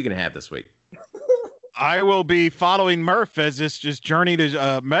 Eric, what are you going to have this week? I will be following Murph as this just journey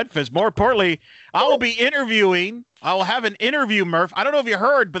to Memphis. More importantly, I will be interviewing. I will have an interview, Murph. I don't know if you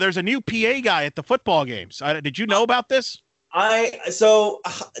heard, but there's a new PA guy at the football games. Did you know about this? So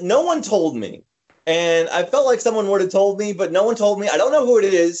no one told me, and I felt like someone would have told me, but no one told me. I don't know who it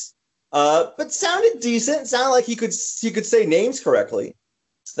is, but sounded decent. Sounded like he could say names correctly.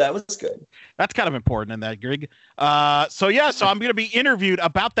 So that was good. That's kind of important in that gig. So I'm going to be interviewed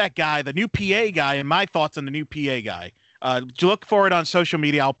about that guy, the new PA guy, and my thoughts on the new PA guy. Look for it on social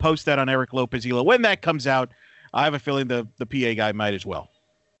media. I'll post that on Eric Lopez Elo when that comes out. I have a feeling the PA guy might as well.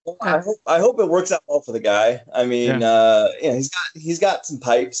 I hope it works out well for the guy. I mean, he's got some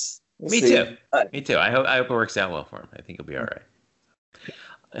pipes. Me too. I hope it works out well for him. I think he'll be all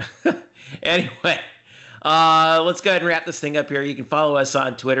right. Anyway, let's go ahead and wrap this thing up here. You can follow us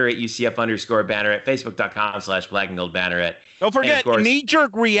on Twitter at UCF_Banneret, Facebook.com/BlackandGoldBanneret. Don't forget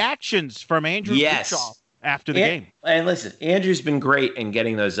knee-jerk reactions from Andrew Bischoff after the game. And listen, Andrew's been great in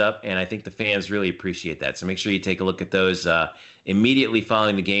getting those up, and I think the fans really appreciate that. So make sure you take a look at those immediately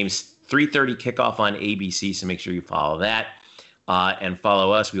following the games. 3:30 kickoff on ABC, so make sure you follow that. And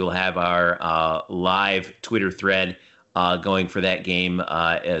follow us. We will have our live Twitter thread going for that game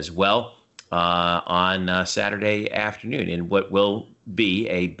as well on Saturday afternoon in what will be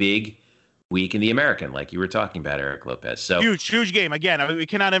a big week in the American, like you were talking about, Eric Lopez. So huge game. Again, we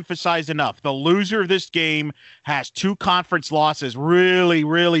cannot emphasize enough. The loser of this game has 2 conference losses. Really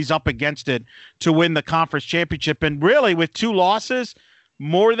is up against it to win the conference championship. And really, with 2 losses,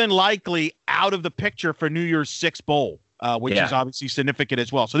 more than likely out of the picture for New Year's Six Bowl. Which is obviously significant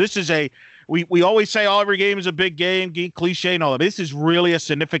as well. So this is we always say every game is a big game, cliche and all that. This is really a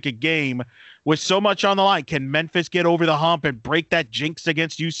significant game with so much on the line. Can Memphis get over the hump and break that jinx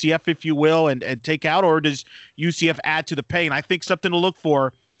against UCF, if you will, and take out, or does UCF add to the pain? I think something to look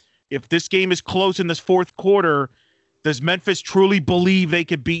for. If this game is close in this fourth quarter, does Memphis truly believe they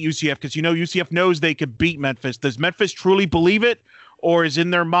could beat UCF? Because UCF knows they could beat Memphis. Does Memphis truly believe it? Or is in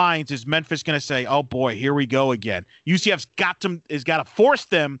their minds, is Memphis going to say, oh, boy, here we go again? UCF's got to force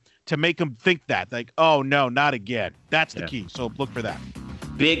them to make them think that. Like, oh, no, not again. That's the key. So look for that.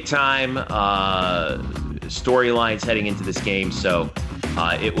 Big time storylines heading into this game. So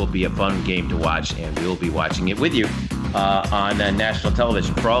it will be a fun game to watch, and we will be watching it with you on national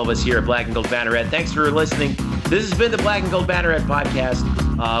television. For all of us here at Black and Gold Banneret, thanks for listening. This has been the Black and Gold Banneret podcast.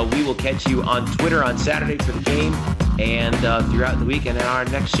 We will catch you on Twitter on Saturday for the game and throughout the week and in our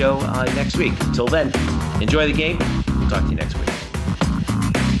next show next week. Until then, enjoy the game. We'll talk to you next week.